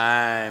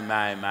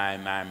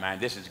 My.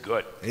 This is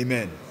good.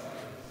 Amen.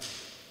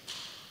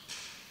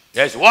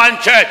 There's one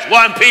church,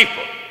 one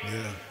people.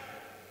 Yeah.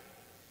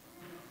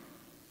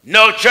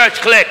 No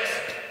church cliques.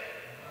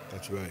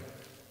 That's right.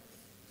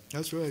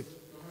 That's right.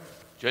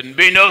 Shouldn't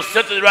be no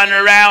sisters running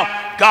around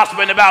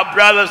gossiping about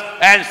brothers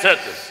and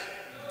sisters.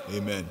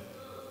 Amen.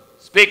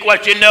 Speak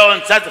what you know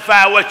and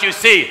testify what you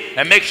see,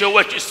 and make sure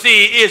what you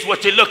see is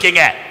what you're looking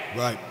at.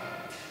 Right.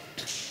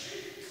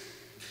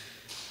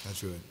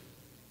 That's right.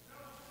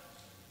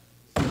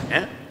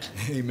 Yeah?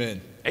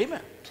 Amen.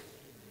 Amen.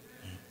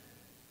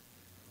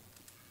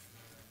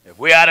 If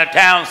we're out of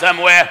town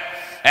somewhere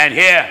and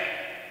here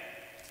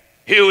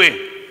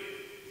Huey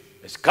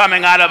is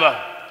coming out of a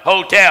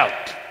hotel,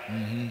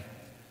 and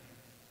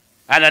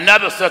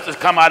another sister's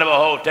come out of a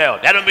hotel,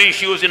 that don't mean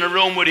she was in the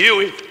room with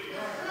Huey.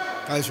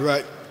 That's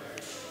right.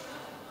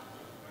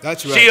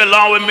 That's right. She,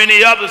 along with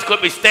many others,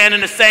 could be staying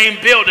in the same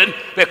building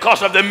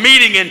because of the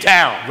meeting in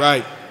town.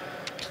 Right.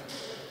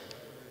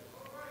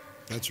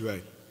 That's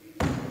right.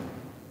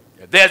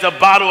 If there's a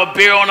bottle of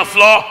beer on the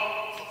floor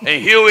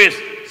and Huey's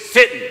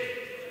sitting,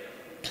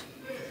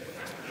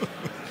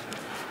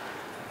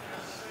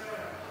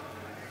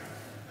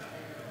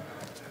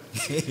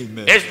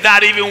 amen. It's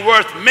not even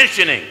worth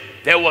mentioning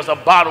there was a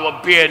bottle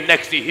of beer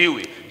next to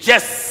Huey.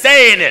 Just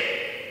saying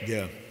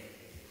it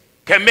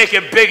can make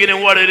it bigger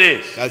than what it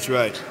is. That's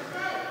right.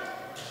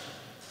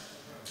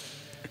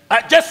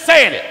 Just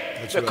saying it.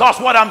 That's because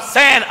right. What I'm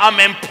saying, I'm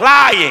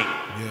implying.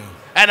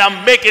 And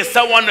I'm making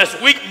someone that's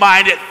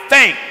weak-minded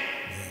think.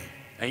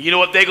 And you know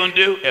what they're going to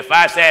do? If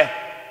I say,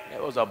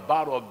 there was a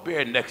bottle of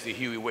beer next to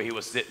Huey where he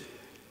was sitting.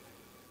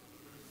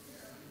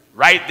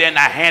 Right then,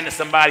 I handed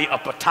somebody a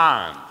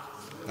baton.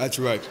 That's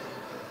right.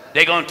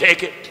 They're going to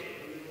take it.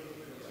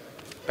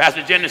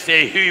 Pastor Jennings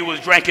said Huey was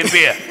drinking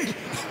beer.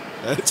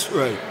 That's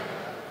right.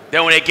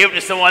 Then when they give it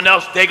to someone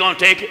else, they're going to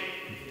take it.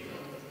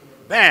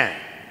 Man,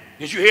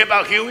 did you hear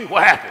about Huey?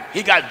 What happened?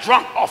 He got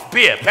drunk off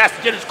beer.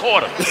 Pastor Jennings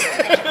caught him.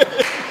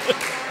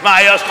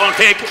 Somebody else going to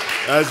take it.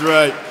 That's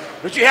right.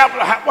 Did you hear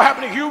what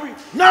happened to Huey?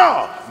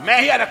 No.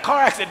 Man, he had a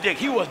car accident.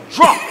 He was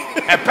drunk.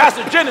 And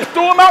Pastor Jennings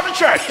threw him out of the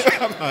church.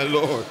 My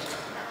Lord.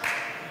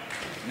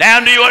 Now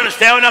do you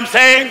understand what I'm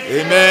saying?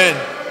 Amen.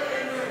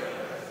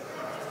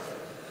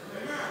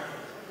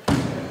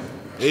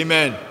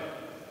 Amen.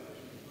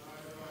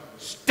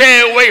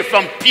 Stay away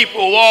from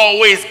people who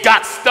always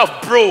got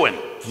stuff brewing.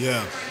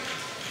 Yeah.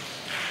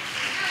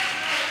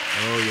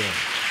 Oh,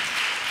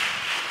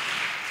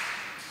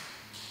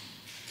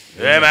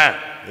 yeah. Amen.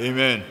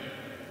 Amen.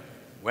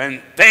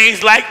 When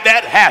things like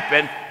that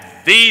happen,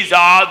 these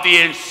are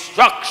the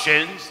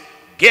instructions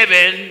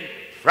given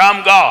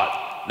from God.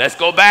 Let's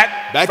go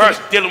back.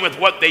 First dealing with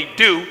what they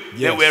do,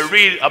 then we'll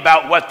read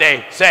about what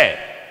they said.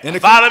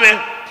 Follow me?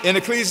 In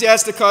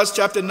Ecclesiasticus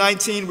chapter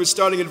 19, we're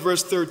starting at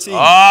verse 13. All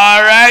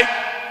right.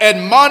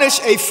 Admonish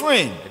a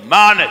friend.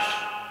 Admonish.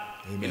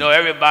 Amen. You know,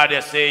 everybody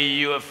that say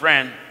you a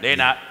friend, they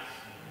not.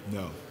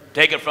 No.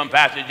 Take it from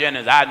Pastor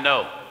Jennings. I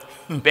know.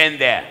 Been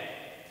there.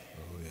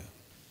 Oh, yeah.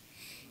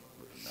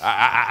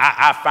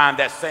 I find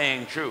that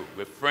saying true.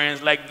 With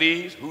friends like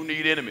these, who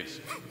need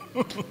enemies?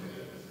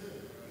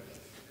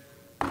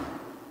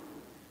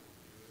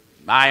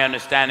 My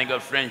understanding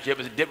of friendship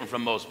is different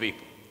from most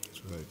people.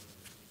 That's right.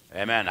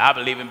 Amen. I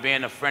believe in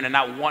being a friend and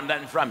not wanting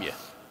nothing from you.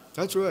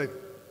 That's right.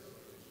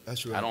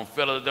 That's right. I don't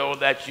feel as though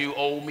that you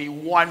owe me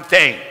one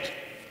thing.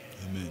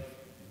 Amen.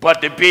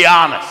 but to be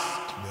honest.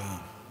 Yeah.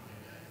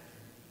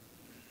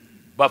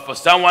 But for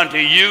someone to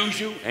use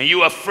you and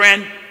you a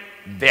friend,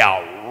 they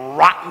are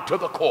rotten to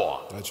the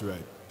core. That's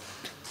right.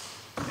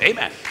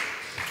 Amen.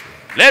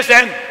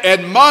 Listen.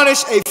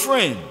 Admonish a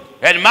friend.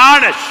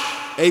 Admonish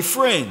a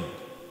friend.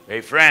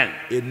 A friend.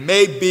 It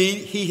may be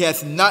he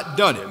hath not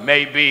done it. It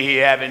may be he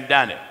haven't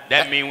done it.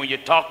 That means when you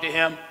talk to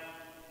him,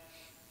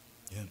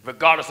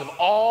 regardless of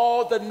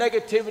all the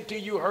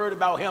negativity you heard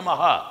about him or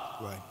her,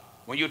 right.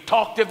 When you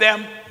talk to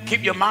them,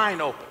 keep your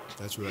mind open.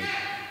 That's right.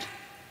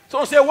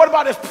 Someone said, what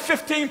about if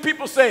 15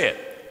 people say it?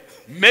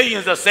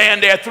 Millions are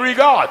saying there are 3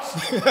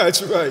 gods.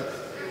 That's right.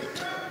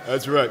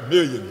 That's right.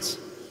 Millions.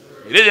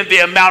 It isn't the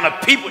amount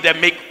of people that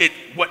make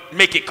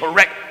it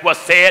correct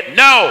what's said.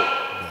 No.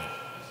 Right.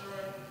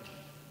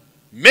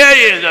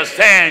 Millions are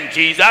saying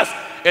Jesus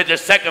is the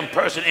second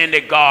person in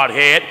the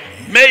Godhead.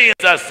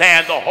 Millions are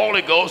saying the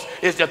Holy Ghost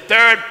is the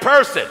third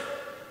person.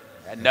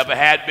 That never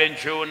had been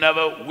true and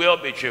never will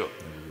be true.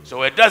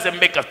 So it doesn't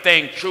make a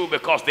thing true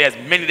because there's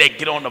many that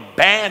get on the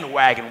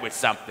bandwagon with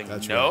something.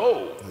 That's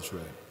no. Right. That's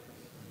right.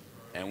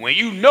 And when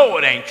you know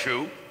it ain't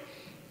true,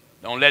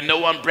 don't let no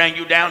one bring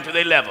you down to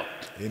their level.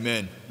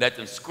 Amen. Let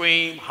them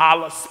scream,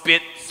 holler,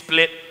 spit,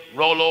 split,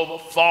 roll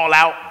over, fall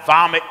out,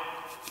 vomit,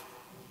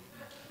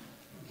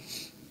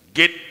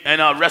 get in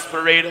a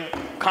respirator,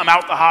 come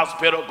out the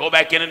hospital, go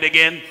back in it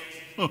again.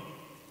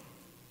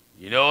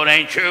 You know it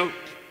ain't true?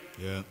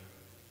 Yeah.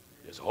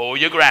 Just hold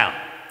your ground.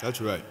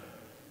 That's right.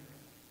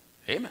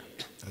 Amen.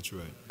 That's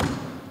right.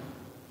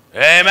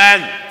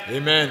 Amen.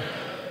 Amen.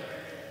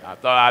 I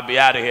thought I'd be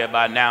out of here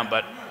by now,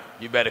 but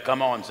you better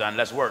come on, son.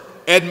 Let's work.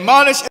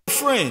 Admonish a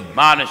friend.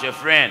 Admonish a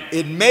friend.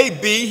 It may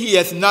be he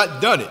hath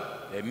not done it.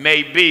 It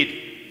may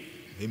be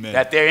Amen.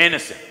 That they're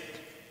innocent.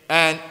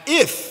 And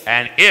if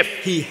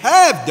he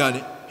have done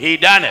it, he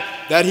done it,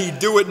 that he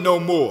do it no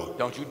more.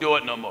 Don't you do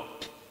it no more.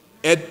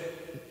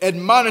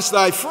 Admonish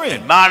thy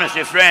friend. Admonish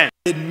your friend.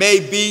 It may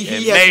be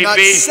he has not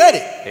said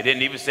it. He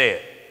didn't even say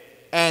it.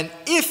 And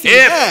if he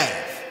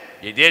have,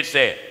 you did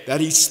say it, that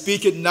he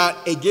speak it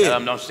not again. Tell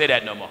him don't say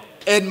that no more.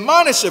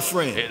 Admonish a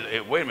friend.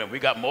 Wait a minute, we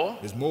got more?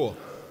 There's more.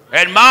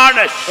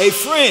 Admonish a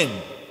friend.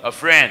 A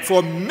friend.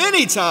 For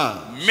many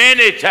times.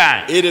 Many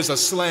times. It is a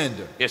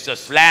slander. It's a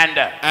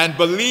slander. And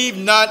believe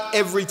not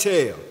every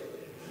tale.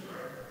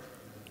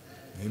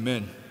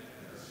 Amen.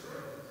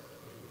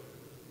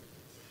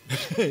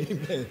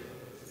 Amen.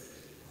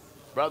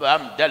 Brother,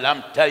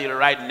 I'm telling you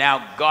right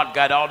now, God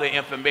got all the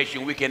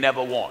information we can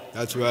ever want.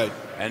 That's right.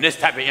 And this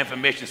type of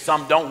information,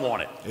 some don't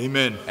want it.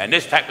 Amen. And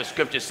this type of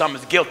scripture, some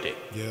is guilty.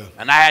 Yeah.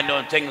 And I had no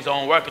intentions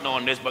on working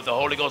on this, but the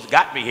Holy Ghost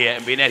got me here.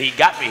 And being that he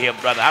got me here,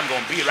 brother, I'm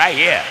going to be right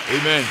here.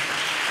 Amen.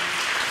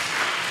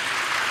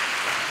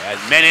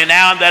 There's many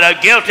now that are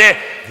guilty.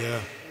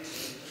 Yeah.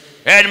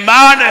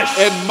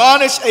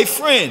 Admonish a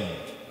friend.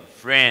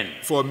 Friend.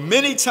 For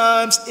many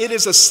times it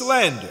is a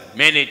slander.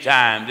 Many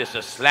times it's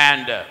a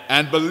slander.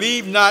 And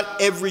believe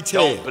not every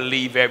tale. Don't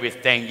believe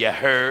everything you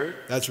heard.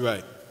 That's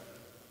right.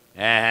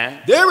 Uh-huh.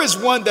 There is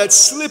one that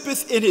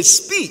slippeth in his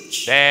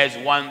speech. There's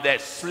one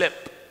that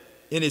slip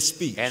in his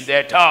speech. In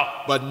their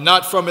talk. But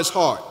not from his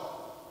heart.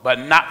 But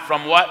not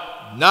from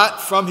what?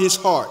 Not from his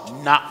heart.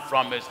 Not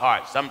from his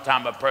heart.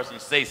 Sometimes a person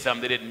say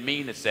something they didn't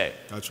mean to say.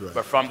 That's right.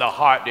 But from the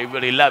heart, they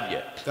really love you.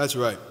 That's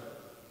right.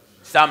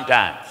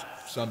 Sometimes.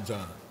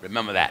 Sometimes.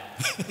 Remember that.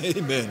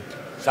 Amen.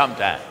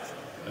 Sometimes.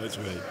 That's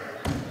right.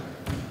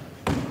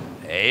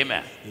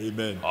 Amen.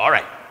 Amen. All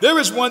right. There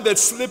is one that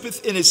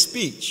slippeth in his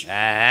speech,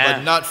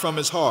 but not from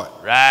his heart.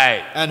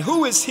 Right. And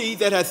who is he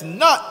that hath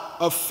not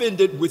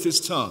offended with his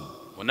tongue?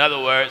 In other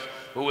words,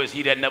 who is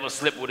he that never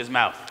slipped with his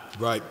mouth?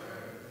 Right.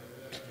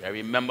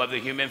 Every member of the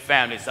human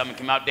family, something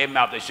came out their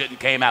mouth that shouldn't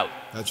came out.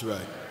 That's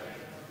right.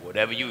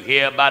 Whatever you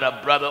hear about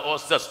a brother or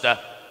sister,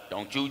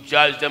 don't you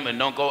judge them and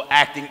don't go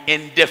acting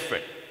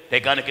indifferent.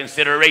 Take under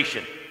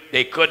consideration.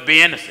 They could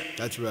be innocent.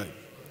 That's right.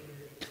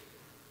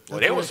 Well,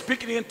 they were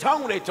speaking in tongue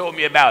when they told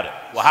me about it.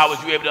 Well, how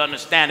was you able to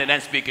understand it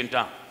and speak in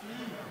tongue?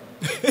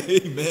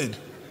 Amen.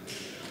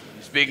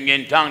 Speaking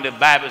in tongue, the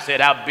Bible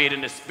said, howbeit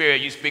in the spirit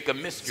you speak a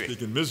mystery.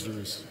 Speaking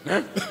mysteries.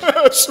 Huh?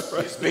 That's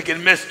right.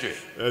 Speaking mystery.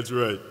 That's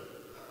right.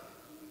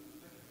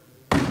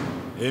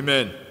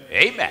 Amen.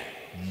 Amen.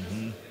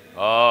 Mm-hmm.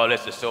 Oh,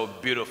 this is so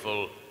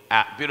beautiful.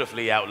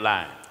 Beautifully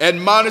outlined.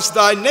 Admonish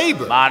thy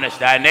neighbor. Admonish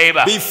thy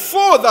neighbor.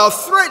 Before thou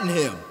threaten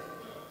him.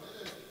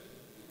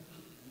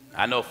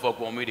 I know folk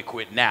want me to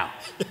quit now.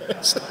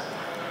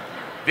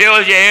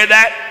 Viewers, you hear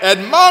that?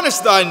 Admonish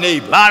thy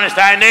neighbor. Admonish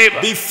thy neighbor.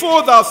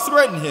 Before thou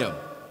threaten him.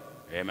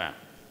 Amen.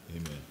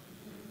 Amen.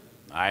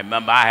 I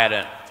remember I had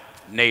a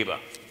neighbor,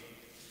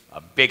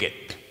 a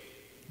bigot.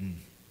 Yeah,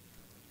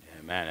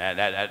 man,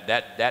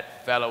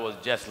 that fellow was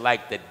just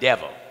like the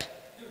devil.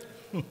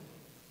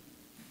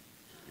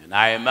 And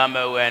I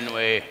remember when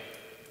we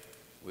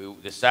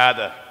decided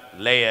to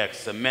lay a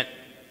cement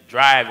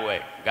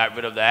driveway, got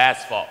rid of the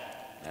asphalt,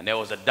 and there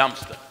was a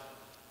dumpster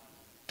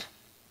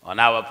on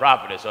our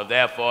property. So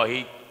therefore,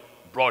 he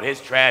brought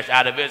his trash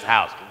out of his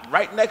house,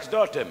 right next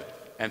door to me,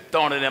 and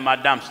thrown it in my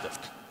dumpster.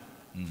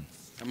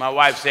 And my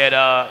wife said,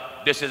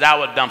 this is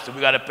our dumpster.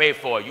 We got to pay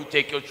for it. You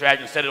take your trash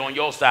and set it on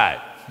your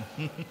side.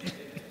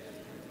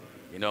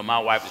 You know, my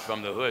wife is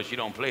from the hood. She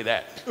don't play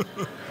that.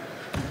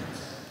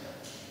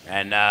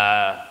 And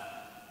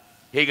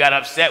he got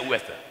upset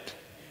with her.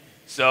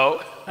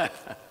 So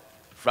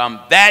from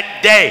that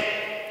day,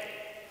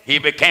 he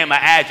became an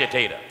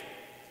agitator.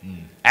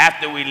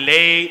 After we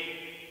laid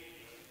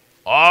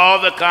all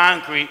the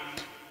concrete,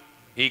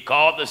 he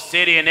called the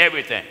city and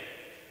everything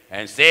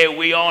and said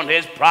we on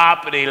his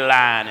property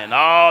line and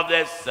all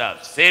this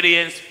stuff. City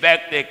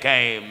inspector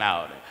came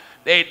out.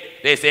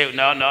 They said,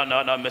 no,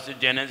 Mr.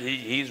 Jennings,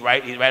 he's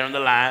right on the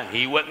line.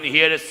 He wouldn't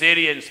hear the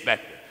city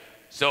inspector.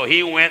 So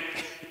he went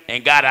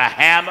and got a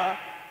hammer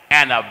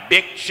and a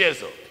big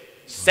chisel,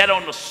 sat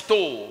on the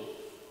stool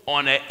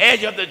on the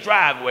edge of the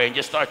driveway and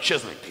just started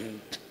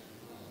chiseling.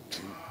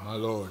 My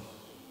Lord.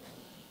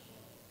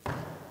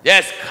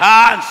 Just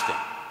constant.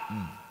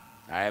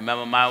 I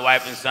remember my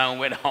wife and son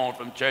went home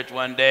from church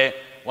one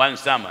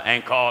summer,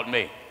 and called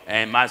me.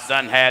 And my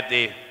son had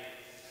the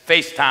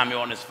FaceTime me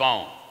on his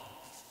phone.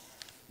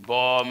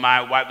 Boy,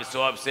 my wife was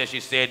so upset. She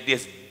said,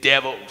 this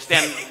devil,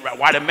 standing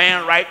right, the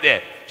man right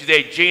there. She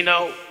said,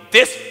 Gino,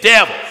 this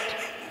devil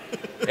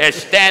is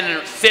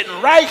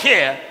sitting right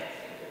here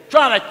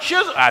trying to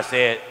chisel. I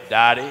said,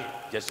 Dottie,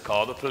 just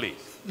call the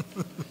police.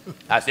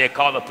 I said,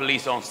 call the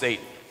police on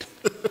Satan.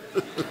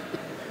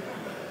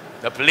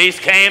 The police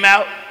came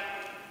out.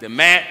 The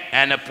man,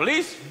 and the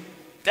police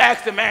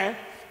asked the man,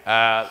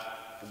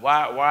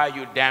 why are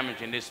you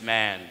damaging this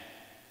man's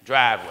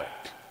driveway?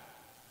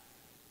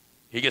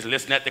 He just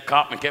listened at the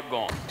cop and kept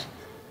going.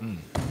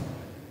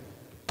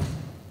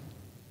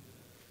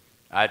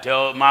 I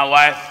told my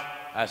wife,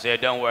 I said,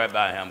 don't worry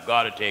about him.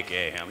 God will take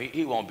care of him.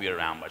 He won't be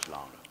around much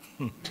longer.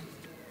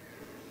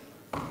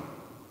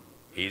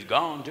 He's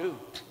gone too.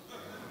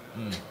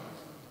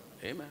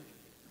 Amen.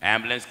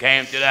 Ambulance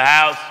came to the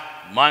house.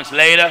 Months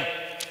later,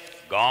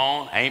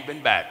 gone, ain't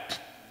been back.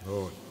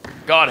 Lord.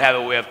 God have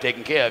a way of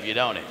taking care of you,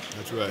 don't he?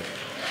 That's right.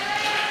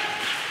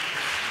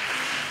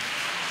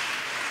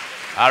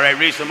 All right,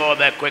 read some more of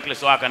that quickly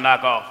so I can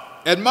knock off.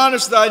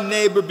 Admonish thy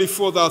neighbor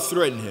before thou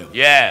threaten him.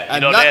 Yeah,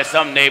 you know, there's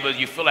some neighbors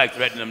you feel like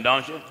threatening them,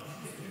 don't you?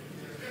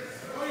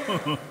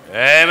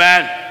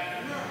 Amen.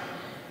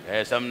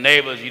 There's some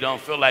neighbors you don't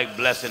feel like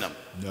blessing them.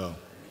 No.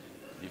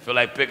 You feel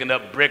like picking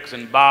up bricks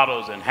and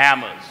bottles and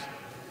hammers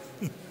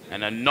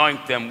and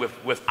anoint them with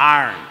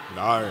iron. With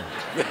iron.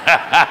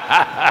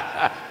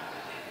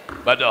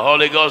 But the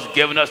Holy Ghost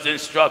giving us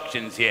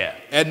instructions here.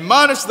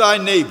 Admonish thy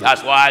neighbor.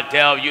 That's why I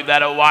tell you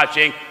that are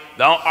watching,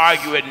 don't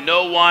argue with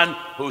no one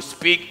who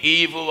speak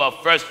evil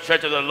of First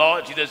Church of the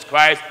Lord Jesus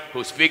Christ,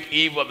 who speak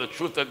evil of the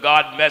Truth of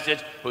God message,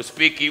 who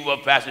speak evil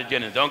of Pastor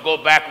Jennings. Don't go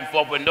back and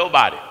forth with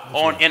nobody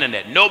on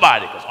internet.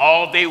 Nobody, because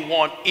all they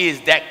want is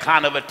that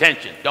kind of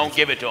attention. Don't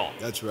give it to them.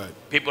 That's right.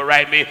 People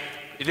write me,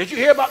 did you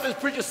hear about this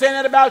preacher saying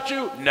that about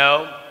you?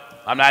 No,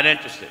 I'm not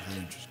interested.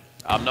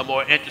 I'm no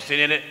more interested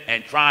in it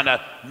and trying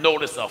to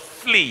notice a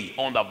flea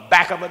on the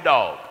back of a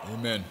dog.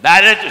 Amen.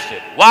 Not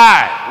interested.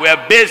 Why?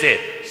 We're busy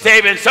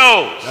saving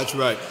souls. That's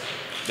right.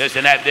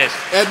 Listen at this.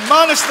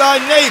 Admonish thy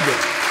neighbor.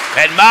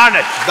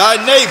 Admonish thy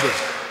neighbor.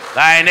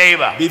 Thy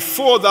neighbor.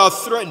 Before thou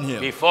threaten him.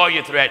 Before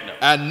you threaten him.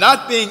 And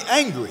not being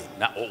angry.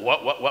 Now,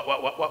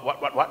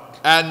 what?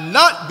 And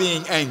not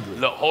being angry.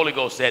 Look, Holy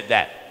Ghost said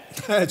that.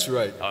 That's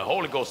right. The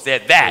Holy Ghost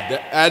said that.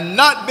 And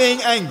not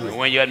being angry. And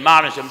when you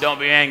admonish him, don't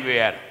be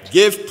angry at him.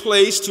 Give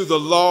place to the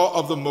law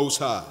of the Most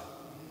High.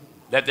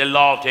 Let the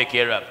law take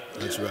care of it.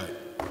 That's right.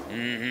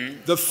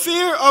 The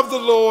fear of the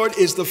Lord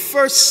is the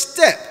first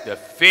step. The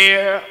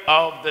fear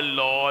of the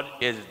Lord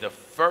is the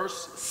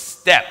first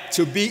step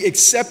to be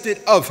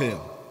accepted of him.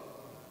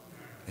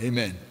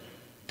 Amen.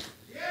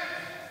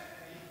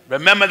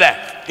 Remember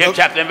that. Give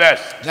chapter and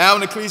verse. Now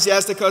in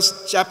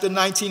Ecclesiasticus chapter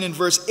 19 and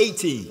verse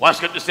 18. One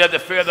scripture says the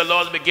fear of the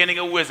Lord is the beginning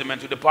of wisdom,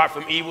 and to depart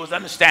from evil is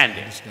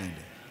understanding.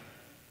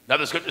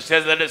 Another scripture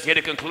says, let us hear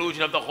the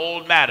conclusion of the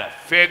whole matter.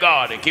 Fear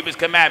God and keep his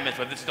commandments,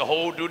 for this is the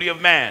whole duty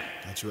of man.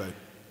 That's right.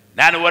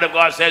 Now the word of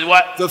God says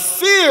what? The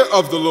fear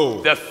of the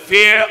Lord. The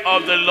fear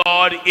of the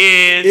Lord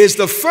is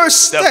the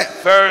first step. The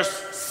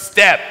first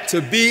step.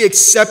 To be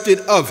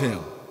accepted of him.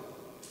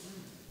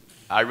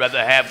 I'd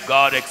rather have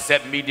God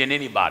accept me than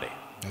anybody.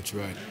 That's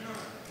right.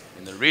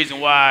 And the reason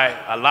why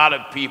a lot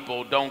of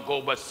people don't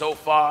go but so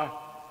far,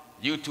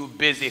 you too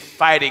busy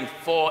fighting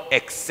for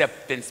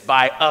acceptance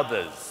by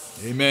others.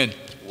 Amen.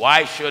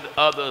 Why should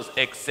others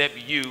accept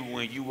you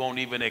when you won't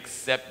even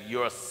accept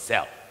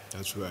yourself?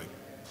 That's right.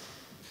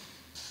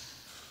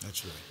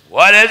 That's right.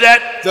 What is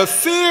it? The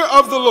fear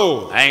of the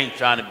Lord. I ain't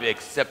trying to be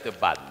accepted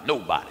by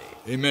nobody.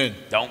 Amen.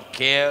 Don't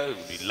care.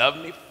 If you love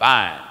me,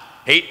 fine.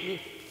 Hate me,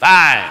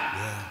 fine.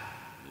 Yeah.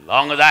 As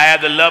long as I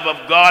have the love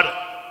of God,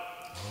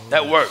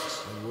 that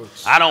works. That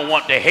works. I don't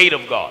want the hate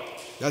of God.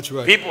 That's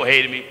right. People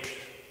hate me.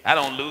 I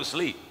don't lose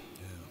sleep.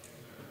 Yeah.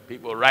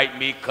 People write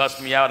me,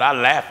 cuss me out. I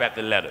laugh at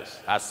the letters.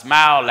 I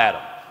smile at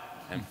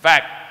them. In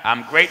fact,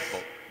 I'm grateful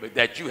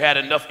that you had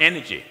enough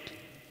energy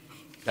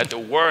that the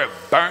word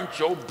burnt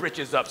your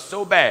britches up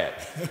so bad.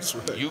 That's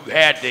right. You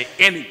had the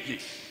energy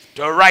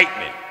to write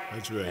me.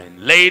 That's right.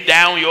 And lay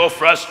down your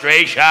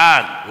frustration.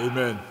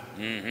 Amen.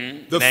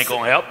 It ain't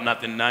going to help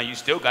nothing now. You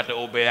still got to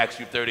obey Acts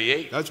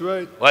 2:38. That's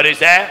right. What is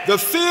that? The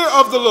fear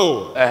of the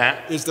Lord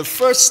is the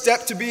first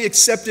step to be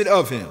accepted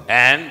of him.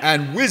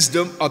 And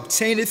wisdom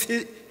obtaineth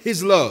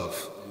his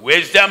love.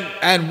 Wisdom.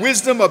 And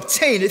wisdom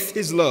obtaineth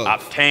his love.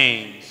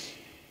 Obtains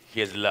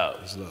his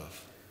love. His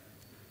love.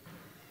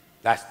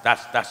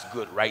 That's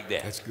good right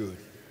there. That's good.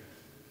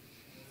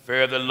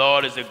 Fear of the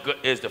Lord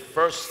is the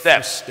first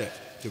step. First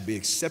step to be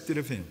accepted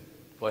of him.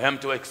 For him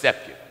to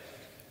accept you.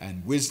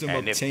 And wisdom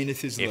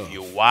obtaineth his love. If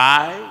you're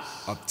wise,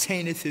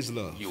 obtaineth his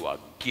love. You will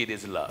get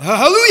his love.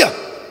 Hallelujah.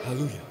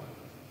 Hallelujah.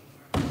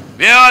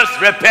 Yes,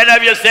 repent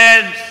of your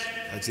sins.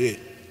 That's it.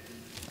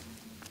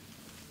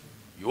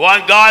 You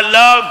want God's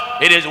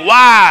love? It is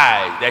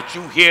wise that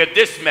you hear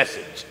this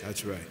message.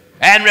 That's right.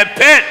 And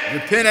repent.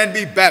 Repent and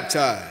be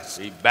baptized.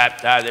 Be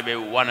baptized, every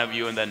one of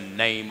you, in the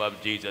name of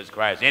Jesus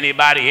Christ.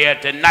 Anybody here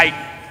tonight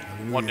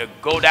want to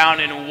go down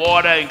in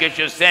water and get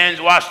your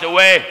sins washed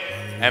away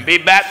and be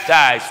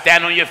baptized?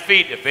 Stand on your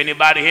feet if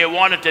anybody here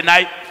want it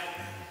tonight.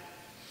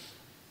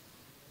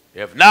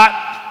 If not,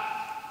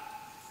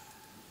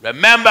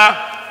 remember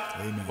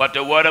what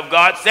the Word of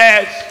God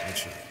says.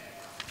 That's right.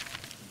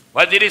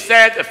 What did he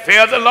say? The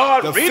fear of the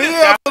Lord. The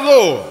fear of the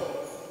Lord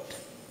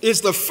is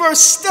the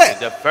first step.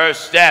 The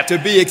first step to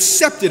be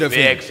accepted of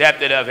him. Be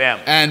accepted of him.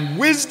 And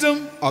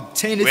wisdom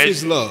obtaineth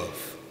his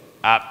love.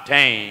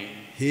 Obtain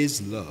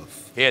his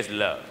love. His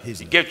love.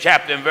 Give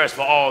chapter and verse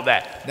for all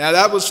that. Now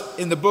that was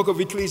in the book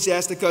of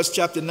Ecclesiasticus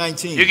chapter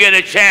 19. You get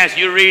a chance,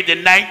 you read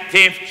the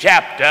 19th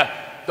chapter,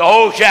 the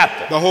whole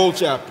chapter. The whole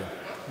chapter.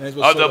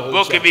 Of the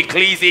book of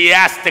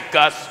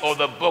Ecclesiasticus or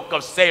the book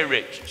of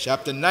Sirach.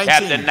 Chapter 19.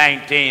 Chapter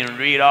 19.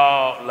 Read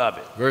all of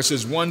it.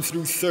 Verses 1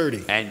 through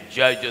 30. And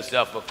judge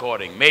yourself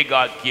according. May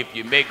God keep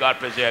you. May God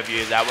preserve you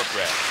is our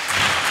prayer.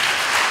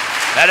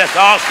 Let us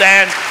all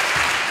stand.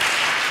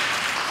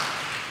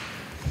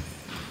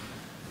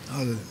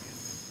 Hallelujah.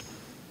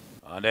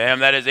 Unto him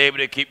that is able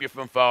to keep you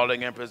from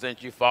falling and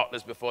present you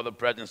faultless before the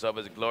presence of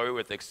his glory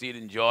with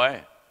exceeding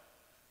joy.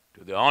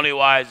 To the only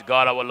wise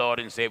God, our Lord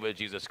and Savior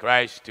Jesus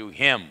Christ, to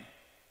him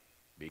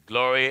be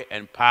glory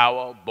and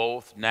power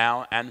both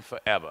now and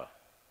forever.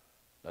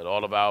 Let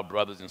all of our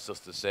brothers and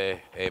sisters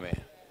say amen.